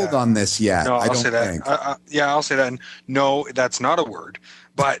sold on this yet. No, I I'll don't say think. that. I'll say that. And no, that's not a word.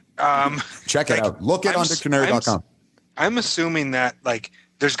 But check it out. Look it on dictionary.com. I'm assuming that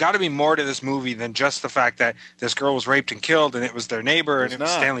there's got to be more to this movie than just the fact that this girl was raped and killed and it was their neighbor and it was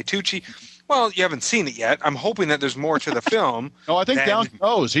Stanley Tucci. Well, you haven't seen it yet. I'm hoping that there's more to the film. No, I think Down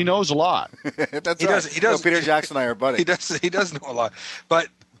knows. He knows a lot. He does. Peter Jackson and I are buddies. He does know a lot. But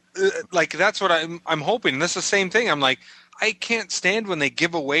that's what I'm hoping. And this is the same thing. I'm like, I can't stand when they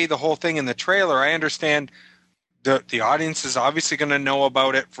give away the whole thing in the trailer. I understand the audience is obviously going to know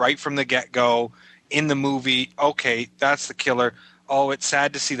about it right from the get-go in the movie. Okay, that's the killer. Oh, it's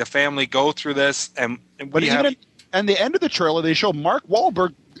sad to see the family go through this. And the end of the trailer, they show Mark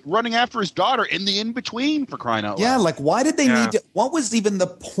Wahlberg running after his daughter in the in-between, for crying out loud. Yeah, why did they need to – what was even the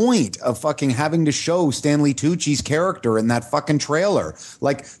point of fucking having to show Stanley Tucci's character in that fucking trailer?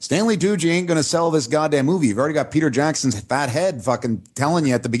 Stanley Tucci ain't going to sell this goddamn movie. You've already got Peter Jackson's fat head fucking telling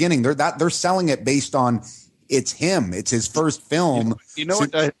you at the beginning. They're selling it based on it's him. It's his first film. You know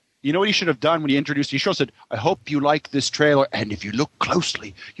what? You know what he should have done when he introduced? He should have said, "I hope you like this trailer, and if you look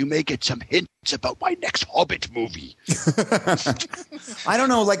closely, you may get some hints about my next Hobbit movie." I don't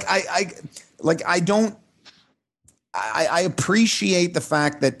know. I appreciate the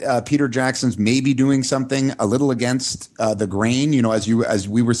fact that Peter Jackson's maybe doing something a little against the grain. As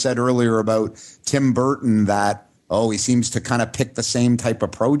we were said earlier about Tim Burton, that he seems to kind of pick the same type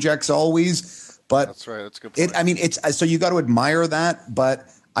of projects always. But that's right. That's a good point. It's so you got to admire that, but.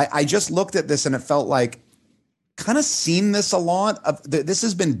 I just looked at this and it felt like kind of seen this a lot. This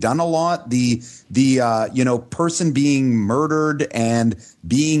has been done a lot. The person being murdered and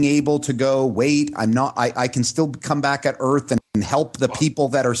being able to go, wait, I can still come back at Earth and help the people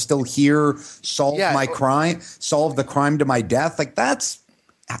that are still here solve my crime, solve the crime to my death. that's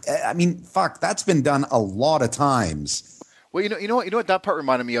been done a lot of times. Well, you know what that part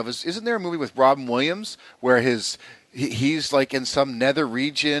reminded me of isn't there a movie with Robin Williams where he's in some nether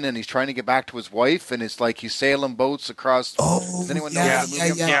region and he's trying to get back to his wife and it's he's sailing boats across. Does anyone know what the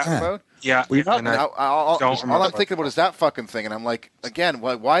movie I'm talking about? Yeah. All I'm thinking about is that fucking thing, and I'm like, again,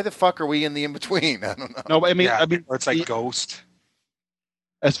 why the fuck are we in the in between? I don't know. No, but or it's like Ghost.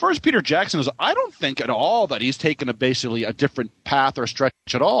 As far as Peter Jackson is, I don't think at all that he's taken basically a different path or stretch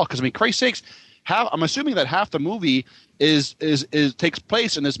at all. Because Christ's sakes. I'm assuming that half the movie is takes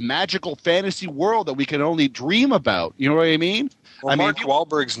place in this magical fantasy world that we can only dream about. You know what I mean? Well, Mark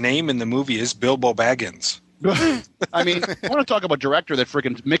Wahlberg's name in the movie is Bilbo Baggins. I want to talk about director that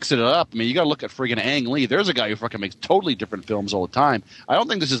friggin' mixed it up. You got to look at friggin' Ang Lee. There's a guy who fucking makes totally different films all the time. I don't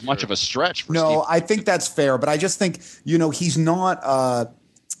think this is much of a stretch for Steve. I think that's fair, but I just think he's not.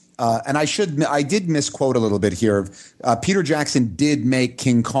 And I did misquote a little bit here. Peter Jackson did make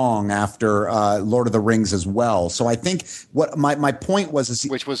King Kong after Lord of the Rings as well. So I think what my point was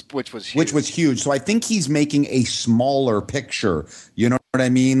which was huge. So I think he's making a smaller picture. You know what I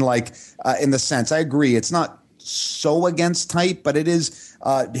mean? In the sense, I agree. It's not so against type, but it is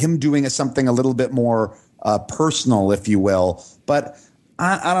him doing something a little bit more personal, if you will. But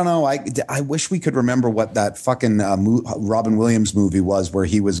I don't know. I wish we could remember what that fucking Robin Williams movie was where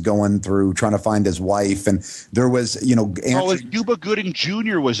he was going through trying to find his wife, and there was Cuba Gooding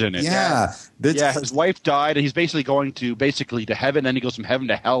Jr. was in it. Yeah, his wife died, and he's basically going to heaven, then he goes from heaven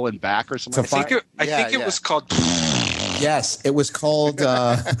to hell and back or something. I think it was called. Yes, it was called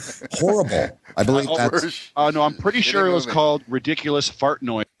Horrible. I believe that's. No, I'm pretty sure it was called Ridiculous Fart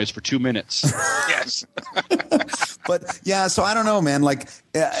Noise for 2 minutes. Yes. But yeah, so I don't know, man.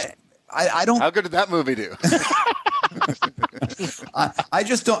 I don't. How good did that movie do? I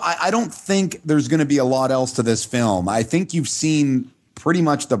just don't. I don't think there's going to be a lot else to this film. I think you've seen pretty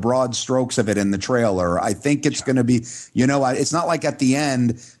much the broad strokes of it in the trailer. I think it's going to be, it's not like at the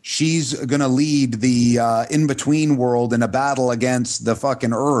end she's going to lead the in-between world in a battle against the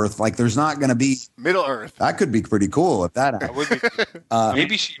fucking Earth. There's not going to be Middle Earth. That could be pretty cool if that happened. Would be.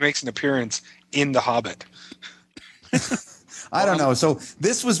 Maybe she makes an appearance in The Hobbit. I don't know. So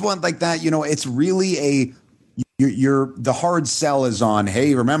this was one like that. It's really the hard sell is on.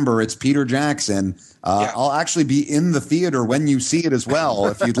 Hey, remember it's Peter Jackson. I'll actually be in the theater when you see it as well.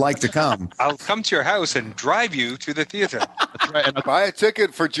 If you'd like to come, I'll come to your house and drive you to the theater. That's right. And buy a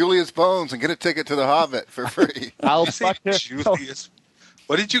ticket for Julius Bones and get a ticket to The Hobbit for free. I'll Julius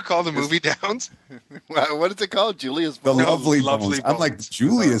What did you call the movie, Downs? What is it called? Julius The Bones? Lovely Lovely Bones. I'm like,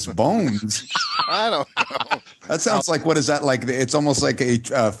 Julius Bones. I don't know. That sounds like, what is that like? It's almost like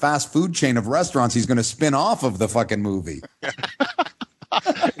a fast food chain of restaurants he's going to spin off of the fucking movie.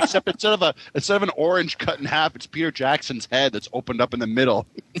 Except instead of an orange cut in half, it's Peter Jackson's head that's opened up in the middle.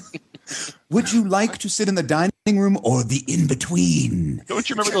 Would you like to sit in the dining room or the in-between? Don't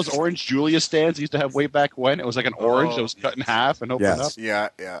you remember those orange Julius stands you used to have way back when? It was like an orange that was cut in half and opened up. Yeah.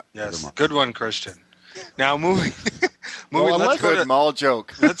 Yes, good one, Christian. Now moving, Well, let's go Good mall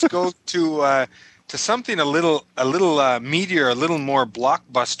joke. let's go to something a little meatier, a little more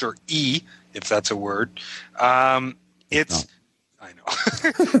blockbuster if that's a word. It's I know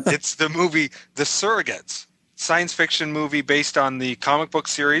it's the movie The Surrogates, science fiction movie based on the comic book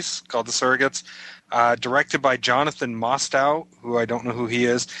series called The Surrogates, directed by Jonathan Mostow, who I don't know who he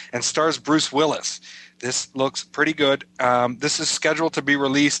is, and stars Bruce Willis. This looks pretty good. This is scheduled to be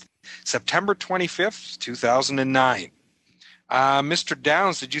released September 25th, 2009. Mr.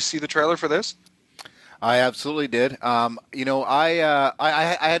 Downs, did you see the trailer for this? I absolutely did. I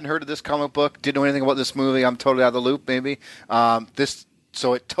hadn't heard of this comic book, didn't know anything about this movie. I'm totally out of the loop, maybe.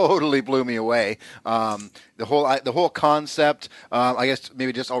 So it totally blew me away. The whole concept. I guess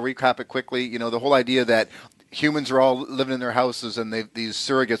maybe just I'll recap it quickly. The whole idea that humans are all living in their houses and these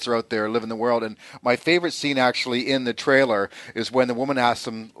surrogates are out there living the world. And my favorite scene actually in the trailer is when the woman asks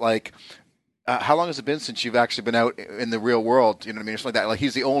him, like, how long has it been since you've actually been out in the real world? You know what I mean? Or something like that. Like,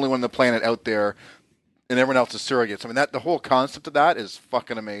 he's the only one on the planet out there and everyone else is surrogates. I mean, the whole concept of that is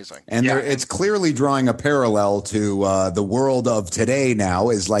fucking amazing. And it's clearly drawing a parallel to the world of today now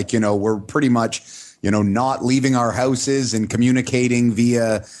is like, we're pretty much, not leaving our houses and communicating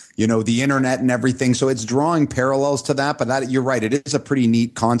via, the internet and everything. So it's drawing parallels to that. But you're right. It is a pretty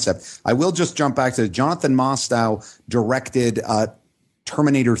neat concept. I will just jump back to Jonathan Mostow directed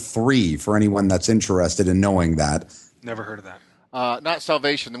Terminator 3 for anyone that's interested in knowing that. Never heard of that. Not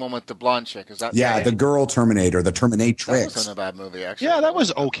Salvation, the one with the blonde chick. Is that? Yeah, the girl Terminator, the Terminatrix. That wasn't a bad movie, actually. Yeah, that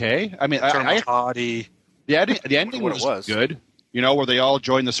was okay. I mean, Hottie. the ending was good. Where they all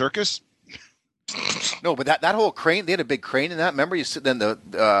joined the circus. No, but that whole crane, they had a big crane in that. Remember, you sit in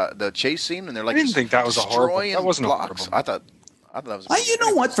the chase scene, and they're like, I didn't think that was a horrible. That wasn't blocks. a horrible. I thought that was. You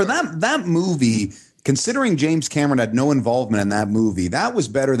know what? For that movie, considering James Cameron had no involvement in that movie, that was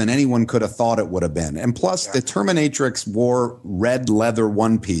better than anyone could have thought it would have been. And plus, the Terminatrix wore red leather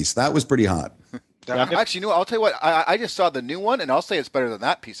one piece. That was pretty hot. Actually, I'll tell you what. I just saw the new one, and I'll say it's better than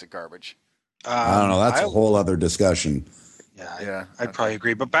that piece of garbage. I don't know. That's a whole other discussion. I'd probably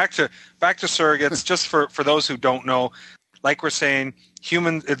agree. But back to surrogates, just for those who don't know, like we're saying,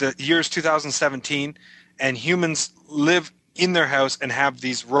 the year's 2017, and humans live in their house and have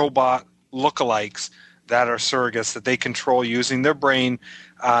these robot lookalikes that are surrogates that they control using their brain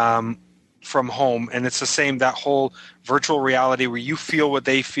from home. And it's the same, that whole virtual reality where you feel what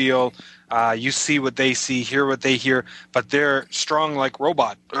they feel, you see what they see, hear what they hear, but they're strong like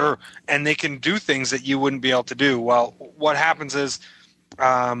robot, and they can do things that you wouldn't be able to do. Well, what happens is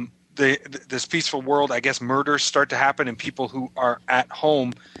this peaceful world, I guess murders start to happen, and people who are at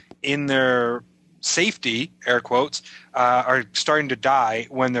home in their safety, air quotes, are starting to die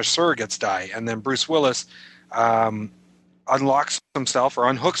when their surrogates die. And then Bruce Willis unlocks himself or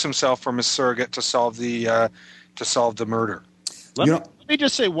unhooks himself from his surrogate to solve the murder. Let me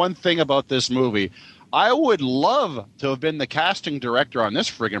just say one thing about this movie. I would love to have been the casting director on this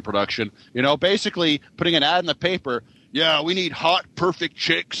friggin' production. Basically putting an ad in the paper. Yeah, we need hot, perfect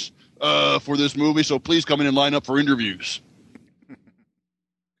chicks for this movie, so please come in and line up for interviews.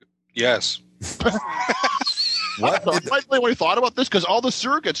 Yes. What? When we thought about this, because all the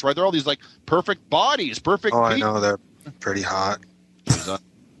surrogates, right? They're all these like perfect bodies, perfect. Oh, I know, they're pretty hot.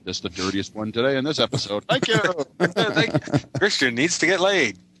 This is the dirtiest one today in this episode. Thank you. Christian needs to get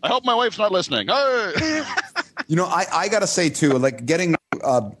laid. I hope my wife's not listening. Hey! I got to say, too, like getting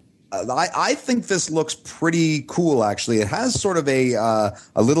I think this looks pretty cool, actually. It has sort of a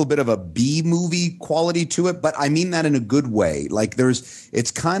little bit of a B movie quality to it, but I mean that in a good way. Like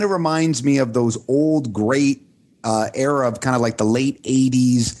it's kind of reminds me of those old great era of kind of like the late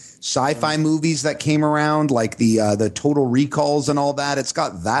 80s sci-fi movies that came around, like the Total Recalls and all that. It's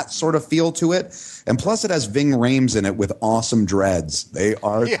got that sort of feel to it. And plus it has Ving Rhames in it with awesome dreads. They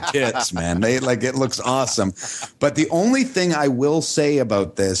are tits, man. It looks awesome. But the only thing I will say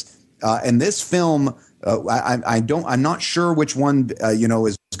about this, and this film, I'm not sure which one,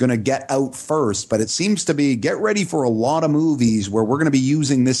 is going to get out first, but it seems to be get ready for a lot of movies where we're going to be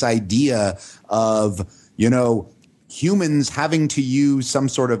using this idea of, humans having to use some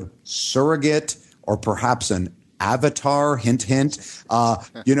sort of surrogate or perhaps an Avatar, hint, hint.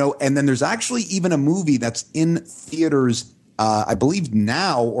 And then there's actually even a movie that's in theaters, I believe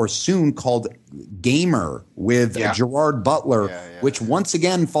now or soon, called Gamer with Gerard Butler, which once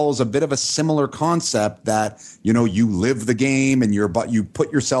again follows a bit of a similar concept that, you live the game and you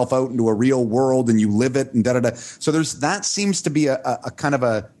put yourself out into a real world and you live it and da-da-da. So that seems to be a kind of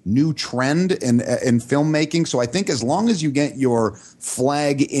a new trend in filmmaking. So I think as long as you get your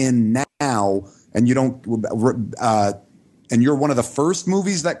flag in now and you don't, and you're one of the first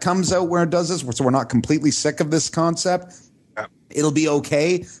movies that comes out where it does this, so we're not completely sick of this concept, it'll be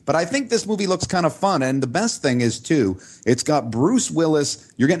okay. But I think this movie looks kind of fun. And the best thing is, too, it's got Bruce Willis.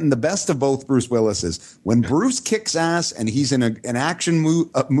 You're getting the best of both Bruce Willises. When Bruce kicks ass and he's in an action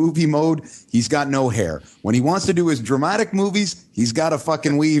movie mode, he's got no hair. When he wants to do his dramatic movies, he's got a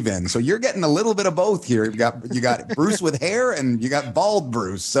fucking weave in. So you're getting a little bit of both here. You got Bruce with hair and you got bald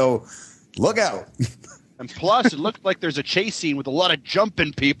Bruce. So look out. And plus, it looked like there's a chase scene with a lot of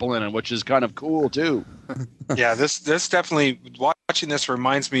jumping people in it, which is kind of cool, too. Yeah, this definitely, watching this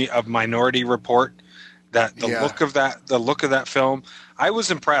reminds me of Minority Report. Look of that film. I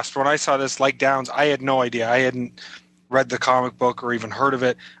was impressed when I saw this. Like Downs, I had no idea. I hadn't read the comic book or even heard of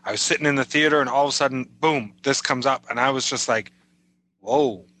it. I was sitting in the theater, and all of a sudden, boom, this comes up, and I was just like,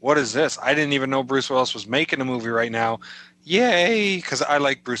 "Whoa, what is this?" I didn't even know Bruce Willis was making a movie right now. Yay, because I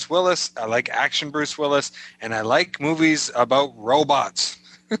like Bruce Willis, I like action Bruce Willis, and I like movies about robots.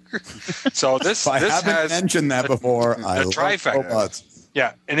 So I haven't mentioned that before. I love robots.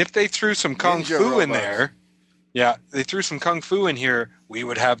 Yeah, and if they threw some kung fu in there, they threw some kung fu in here, we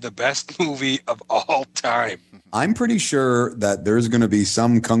would have the best movie of all time. I'm pretty sure that there's going to be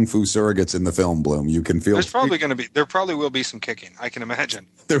some kung fu surrogates in the film, Bloom. You can feel there probably will be some kicking. I can imagine.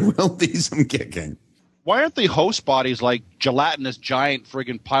 There will be some kicking. Why aren't the host bodies like gelatinous giant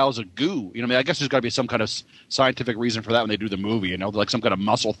friggin' piles of goo? I guess there's got to be some kind of scientific reason for that when they do the movie. Like some kind of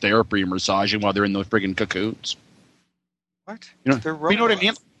muscle therapy or massaging while they're in those friggin' cocoons. What? They're robots. You know what I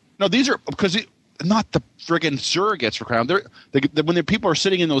mean? No, these are because not the friggin' surrogates for crying out. When the people are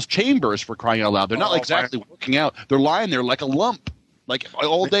sitting in those chambers for crying out loud, they're not exactly working out. They're lying there like a lump, like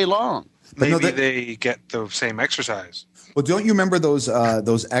all day long. Maybe they get the same exercise. Well, don't you remember those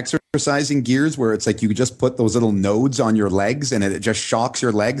exercising gears where it's like you just put those little nodes on your legs and it just shocks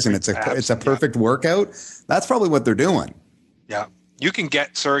your legs and it's a perfect workout? That's probably what they're doing. Yeah. You can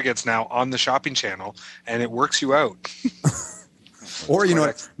get surrogates now on the shopping channel and it works you out. Or,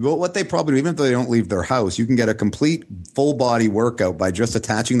 what they probably do, even if they don't leave their house, you can get a complete full body workout by just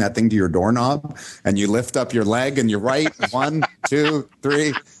attaching that thing to your doorknob and you lift up your leg and you're right. 1, 2,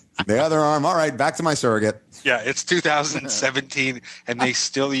 3, the other arm. All right, back to my surrogate. Yeah, it's 2017, and they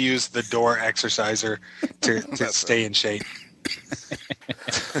still use the door exerciser to stay in shape.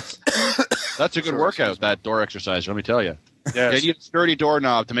 That's a good workout, that door exerciser, let me tell you. Yes. Yeah, you need a sturdy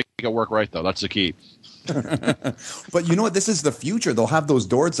doorknob to make it work right, though. That's the key. But you know what? This is the future. They'll have those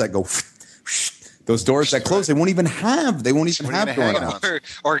doors that go... Those doors that close, they won't even have doorknobs.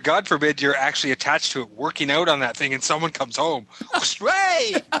 Or God forbid, you're actually attached to it, working out on that thing, and someone comes home.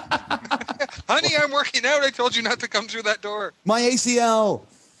 Hey, honey, I'm working out. I told you not to come through that door. My ACL.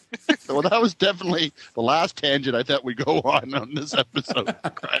 Well, that was definitely the last tangent I thought we'd go on this episode.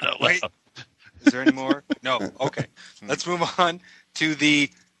 Wait, is there any more? No. Okay, let's move on to the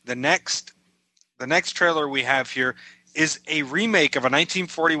next trailer we have here. Is a remake of a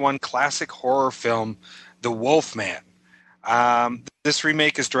 1941 classic horror film, The Wolfman. This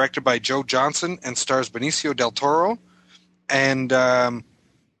remake is directed by Joe Johnson and stars Benicio del Toro. And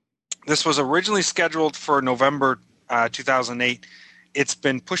this was originally scheduled for November 2008. It's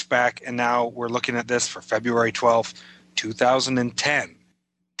been pushed back, and now we're looking at this for February 12th, 2010.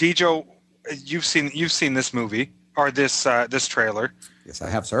 Dejo, you've seen this movie or this trailer? Yes, I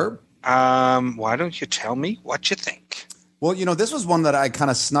have, sir. Why don't you tell me what you think? Well, this was one that I kind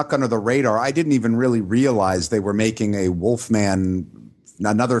of snuck under the radar. I didn't even really realize they were making a Wolfman,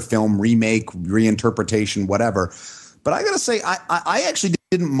 another film remake, reinterpretation, whatever. But I got to say, I actually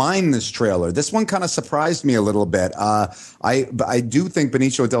didn't mind this trailer. This one kind of surprised me a little bit. I do think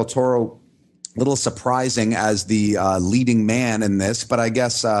Benicio del Toro, a little surprising as the leading man in this, but I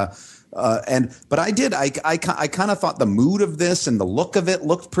guess but I kind of thought the mood of this and the look of it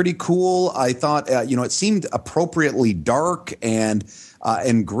looked pretty cool. I thought it seemed appropriately dark and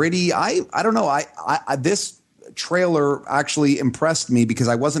gritty. I don't know. This trailer actually impressed me because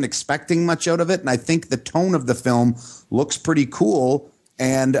I wasn't expecting much out of it, and I think the tone of the film looks pretty cool.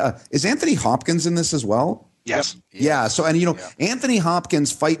 And is Anthony Hopkins in this as well? Yes. Yeah. So Anthony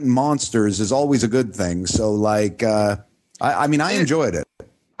Hopkins fighting monsters is always a good thing. So I enjoyed it.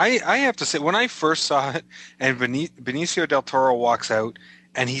 I have to say, when I first saw it and Benicio del Toro walks out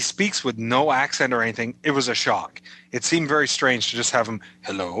and he speaks with no accent or anything, it was a shock. It seemed very strange to just have him,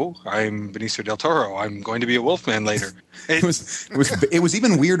 hello, I'm Benicio del Toro. I'm going to be a Wolfman later. It was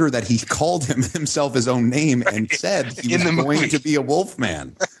even weirder that he called himself his own name and said he was going to be a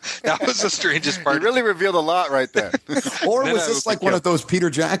Wolfman. That was the strangest part. You really revealed a lot right there. Or was this like one of those Peter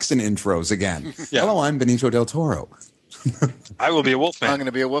Jackson intros again? Yeah. Hello, I'm Benicio del Toro. I will be a Wolfman. I'm going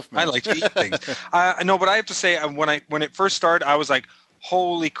to be a Wolfman. I like to eat things. No, but I have to say, when it first started, I was like,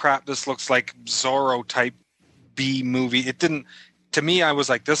 holy crap, this looks like Zorro type B movie. It didn't, to me, I was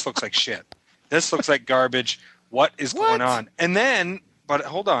like, this looks like shit. This looks like garbage. What is going on? And then, but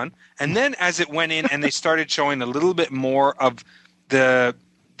hold on. And then as it went in and they started showing a little bit more of the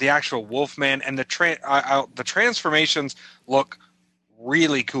actual Wolfman and the transformations look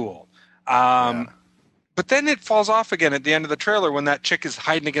really cool. But then it falls off again at the end of the trailer when that chick is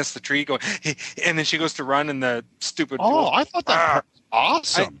hiding against the tree going, and then she goes to run and the stupid. I thought that was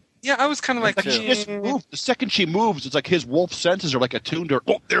awesome. I was kind of like, she just moved. The second she moves, it's like his wolf senses are like attuned to her.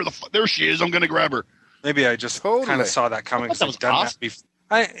 Oh, there she is. I'm going to grab her. Maybe I just kind of saw that coming because I've done that before.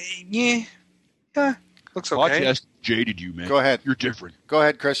 Looks okay. Podcast jaded you, man. Go ahead. You're different. Go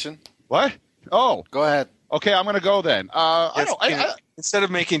ahead, Christian. What? Oh. Go ahead. Okay, I'm going to go then. Instead of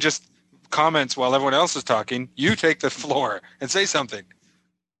making just comments while everyone else is talking, you take the floor and say something.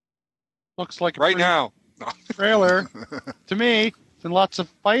 Looks like right now. Trailer to me. And lots of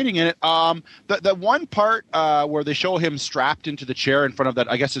fighting in it. The one part where they show him strapped into the chair in front of that,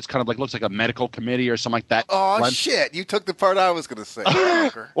 I guess it's kind of like looks like a medical committee or something like that. Oh shit! You took the part I was going to say.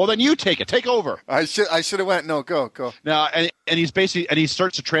 Well, then you take it. Take over. I should have went. No, go. Now, and he's basically he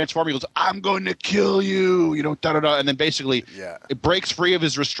starts to transform. He goes, "I'm going to kill you," da da da, and then basically, it breaks free of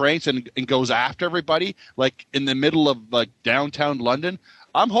his restraints and goes after everybody, like in the middle of like downtown London.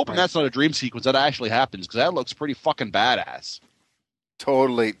 I'm hoping that's not a dream sequence. That actually happens because that looks pretty fucking badass.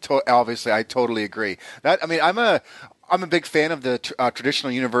 Totally. Obviously, I totally agree. I'm a big fan of the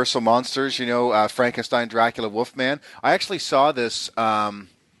traditional Universal monsters. Frankenstein, Dracula, Wolfman. I actually saw this. I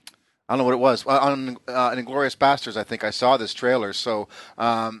don't know what it was on Inglourious Basterds. I think I saw this trailer. So,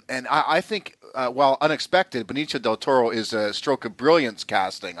 and I think. While unexpected, Benicio del Toro is a stroke of brilliance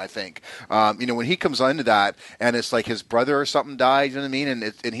casting, I think. When he comes into that and it's like his brother or something died, you know what I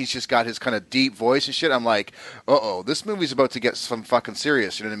mean? And he's just got his kind of deep voice and shit. I'm like, uh-oh, this movie's about to get some fucking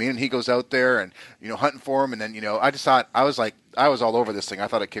serious, you know what I mean? And he goes out there and, hunting for him. And then, I just thought, I was all over this thing. I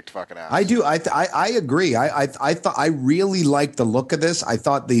thought it kicked fucking ass. I do. I agree. I thought I really liked the look of this. I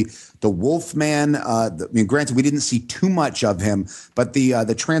thought the Wolfman. Granted, we didn't see too much of him, but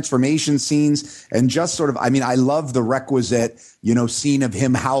the transformation scenes and just sort of. I love the requisite scene of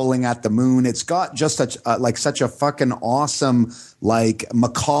him howling at the moon. It's got just such a fucking awesome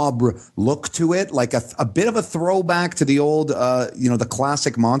macabre look to it, like a bit of a throwback to the old the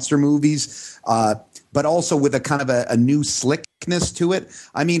classic monster movies. But also with a kind of a new slickness to it.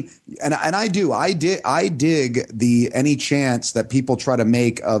 I dig any chance that people try to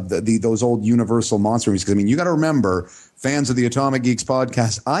make of those old Universal monster movies. Because you got to remember, fans of the Atomic Geeks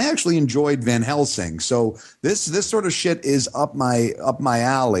podcast, I actually enjoyed Van Helsing. So this sort of shit is up my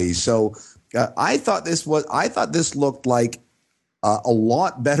alley. So I thought this looked like a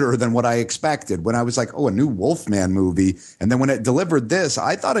lot better than what I expected when I was like, oh, a new Wolfman movie. And then when it delivered this,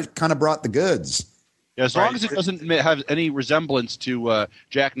 I thought it kind of brought the goods. Yeah, as long as it doesn't have any resemblance to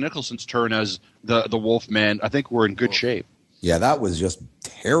Jack Nicholson's turn as the Wolfman, I think we're in good shape. Yeah, that was just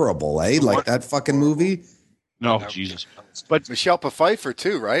terrible, eh? Like that fucking movie. No, Jesus. But Michelle Pfeiffer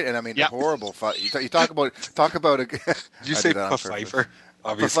too, right? And horrible. You talk about a. Did you say Pfeiffer?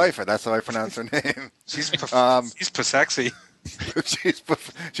 Obviously, Pfeiffer. That's how I pronounce her name. She's sexy. she's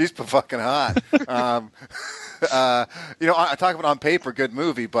fucking hot. I talk about on paper good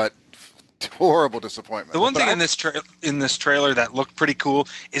movie, but horrible disappointment. The one thing in this trailer that looked pretty cool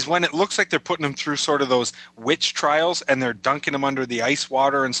is when it looks like they're putting him through sort of those witch trials and they're dunking him under the ice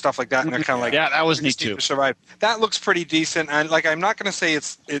water and stuff like that, and they're kind of like, that was neat too. Survive. That looks pretty decent, and I'm not going to say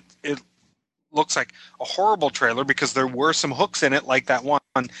it looks like a horrible trailer because there were some hooks in it like that one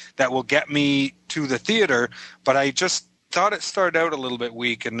that will get me to the theater, but I just thought it started out a little bit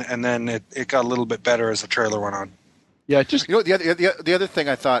weak and then it got a little bit better as the trailer went on. Yeah, just the other thing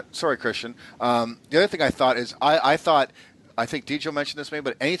I thought. Sorry, Christian. The other thing I thought is I think Dejo mentioned this maybe,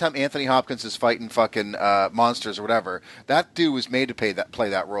 but anytime Anthony Hopkins is fighting fucking monsters or whatever, that dude was made to play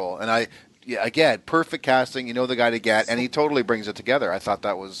that role. And again, perfect casting. The guy to get, and he totally brings it together. I thought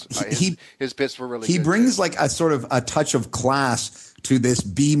that was his bits were really. He brings like a sort of a touch of class to this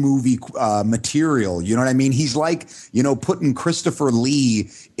B movie material. You know what I mean? He's like, putting Christopher Lee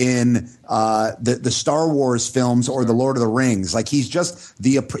in the Star Wars films or the Lord of the Rings. Like he's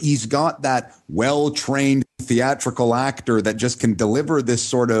got that well-trained theatrical actor that just can deliver this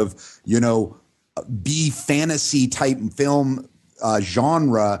sort of, B fantasy type film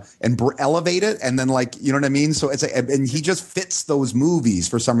genre and elevate it, and then you know what I mean. So it's and he just fits those movies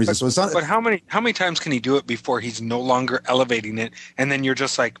for some reason. So it's not. But how many times can he do it before he's no longer elevating it, and then you're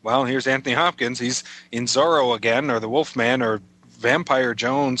just like, well, here's Anthony Hopkins. He's in Zorro again, or the Wolfman, or Vampire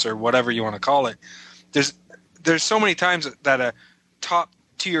Jones, or whatever you want to call it. There's so many times that a top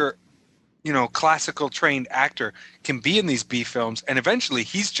tier, classical trained actor can be in these B films, and eventually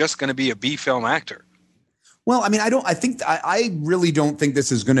he's just going to be a B film actor. Well, I mean, I really don't think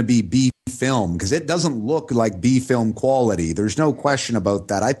this is going to be B film because it doesn't look like B film quality. There's no question about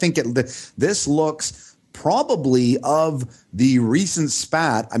that. I think this looks probably of the recent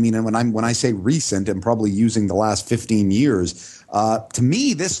spat. I mean, when I say recent, I'm probably using the last 15 years. To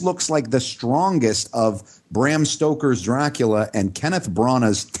me, this looks like the strongest of Bram Stoker's Dracula and Kenneth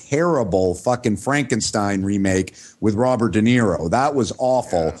Branagh's terrible fucking Frankenstein remake with Robert De Niro. That was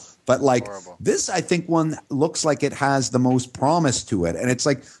awful. Yeah. But horrible. This, I think, one looks like it has the most promise to it. And it's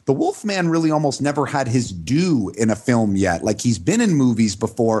like the Wolfman really almost never had his due in a film yet. Like he's been in movies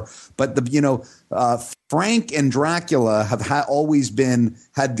before, but Frank and Dracula have always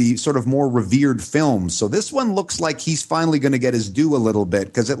had the sort of more revered films. So this one looks like he's finally going to get his due a little bit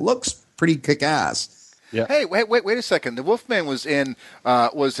because it looks pretty kick-ass. Yeah. Hey, wait a second. The Wolfman was in,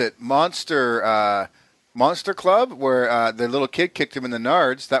 was it Monster Club, where the little kid kicked him in the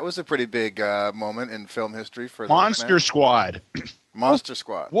nards? That was a pretty big moment in film history for the Monster Squad. Monster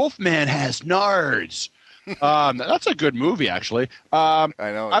Squad. Wolfman has nards. That's a good movie, actually. I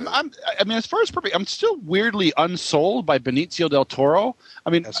know. I mean, as far as I'm still weirdly unsold by Benicio del Toro. I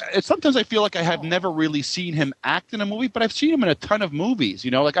mean, sometimes I feel like I have never really seen him act in a movie, but I've seen him in a ton of movies.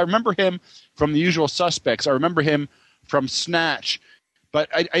 Like I remember him from The Usual Suspects. I remember him from Snatch. But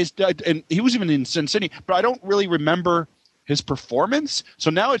and he was even in Sin City, but I don't really remember his performance. So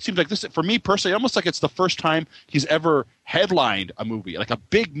now it seems like this, for me personally, almost like it's the first time he's ever headlined a movie, like a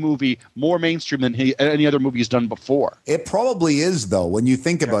big movie, more mainstream than any other movie he's done before. It probably is, though, when you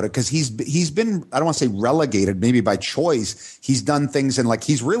think about it, because he's been, I don't want to say relegated, maybe by choice. He's done things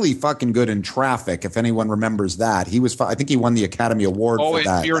he's really fucking good in Traffic, if anyone remembers that. I think he won the Academy Award for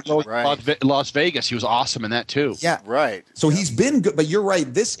that. Las Vegas, he was awesome in that too. Yeah, right. So he's been good, but you're right.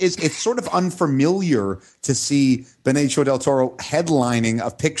 It's sort of unfamiliar to see Benicio del Toro headlining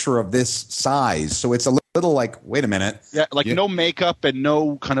a picture of this size. So it's a little like, wait a minute. Yeah, no makeup and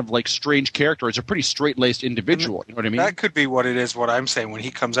no kind of strange character. It's a pretty straight-laced individual. You know what I mean? That could be what it is, what I'm saying. When he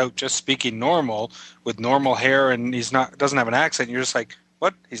comes out just speaking normal with normal hair and doesn't have an accent, you're just like,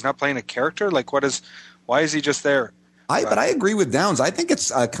 what? He's not playing a character? Why is he just there? But I agree with Downs. I think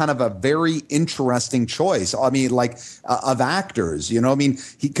it's kind of a very interesting choice. I mean, of actors, I mean,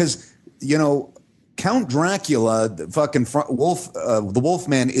 because Count Dracula, the fucking the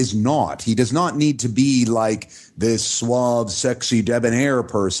Wolfman is not. He does not need to be like this suave, sexy, debonair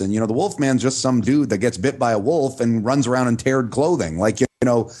person. The Wolfman's just some dude that gets bit by a wolf and runs around in teared clothing.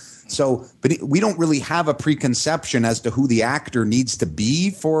 So, but we don't really have a preconception as to who the actor needs to be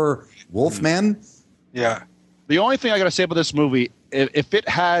for Wolfman. Yeah. The only thing I got to say about this movie, if it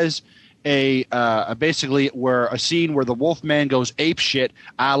has basically where a scene where the Wolfman goes apeshit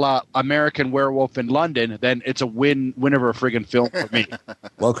a la American Werewolf in London, then it's a win of a friggin' film for me.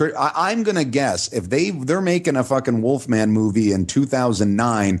 Well, I'm going to guess if they're making a fucking Wolfman movie in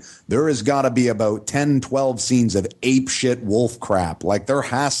 2009, there has got to be about 10, 12 scenes of apeshit wolf crap. There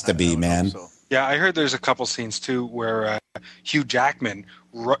has to be, man. So. Yeah, I heard there's a couple scenes too where Hugh Jackman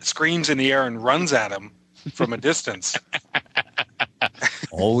screams in the air and runs at him from a distance.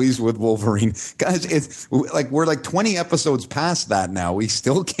 Always with Wolverine. Guys, it's we're 20 episodes past that now. We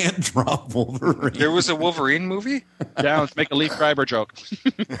still can't drop Wolverine. There was a Wolverine movie? Yeah, let's make a Lee Schreiber joke.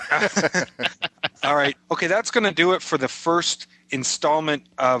 All right. Okay, that's going to do it for the first installment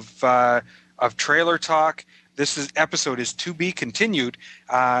of Trailer Talk. This episode is to be continued.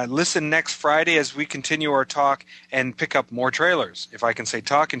 Listen next Friday as we continue our talk and pick up more trailers. If I can say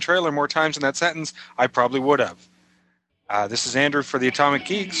talk and trailer more times in that sentence, I probably would have. This is Andrew for the Atomic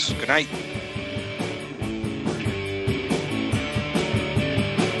Geeks. Good night.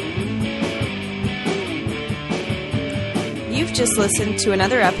 You've just listened to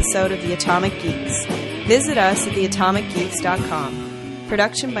another episode of The Atomic Geeks. Visit us at theatomicgeeks.com.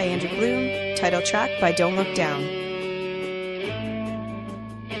 Production by Andrew Bloom. Title track by Don't Look Down.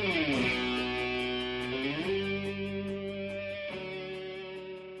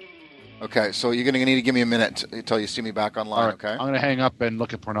 Okay, so you're going to need to give me a minute until you see me back online, All right, okay? I'm going to hang up and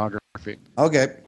look at pornography. Okay.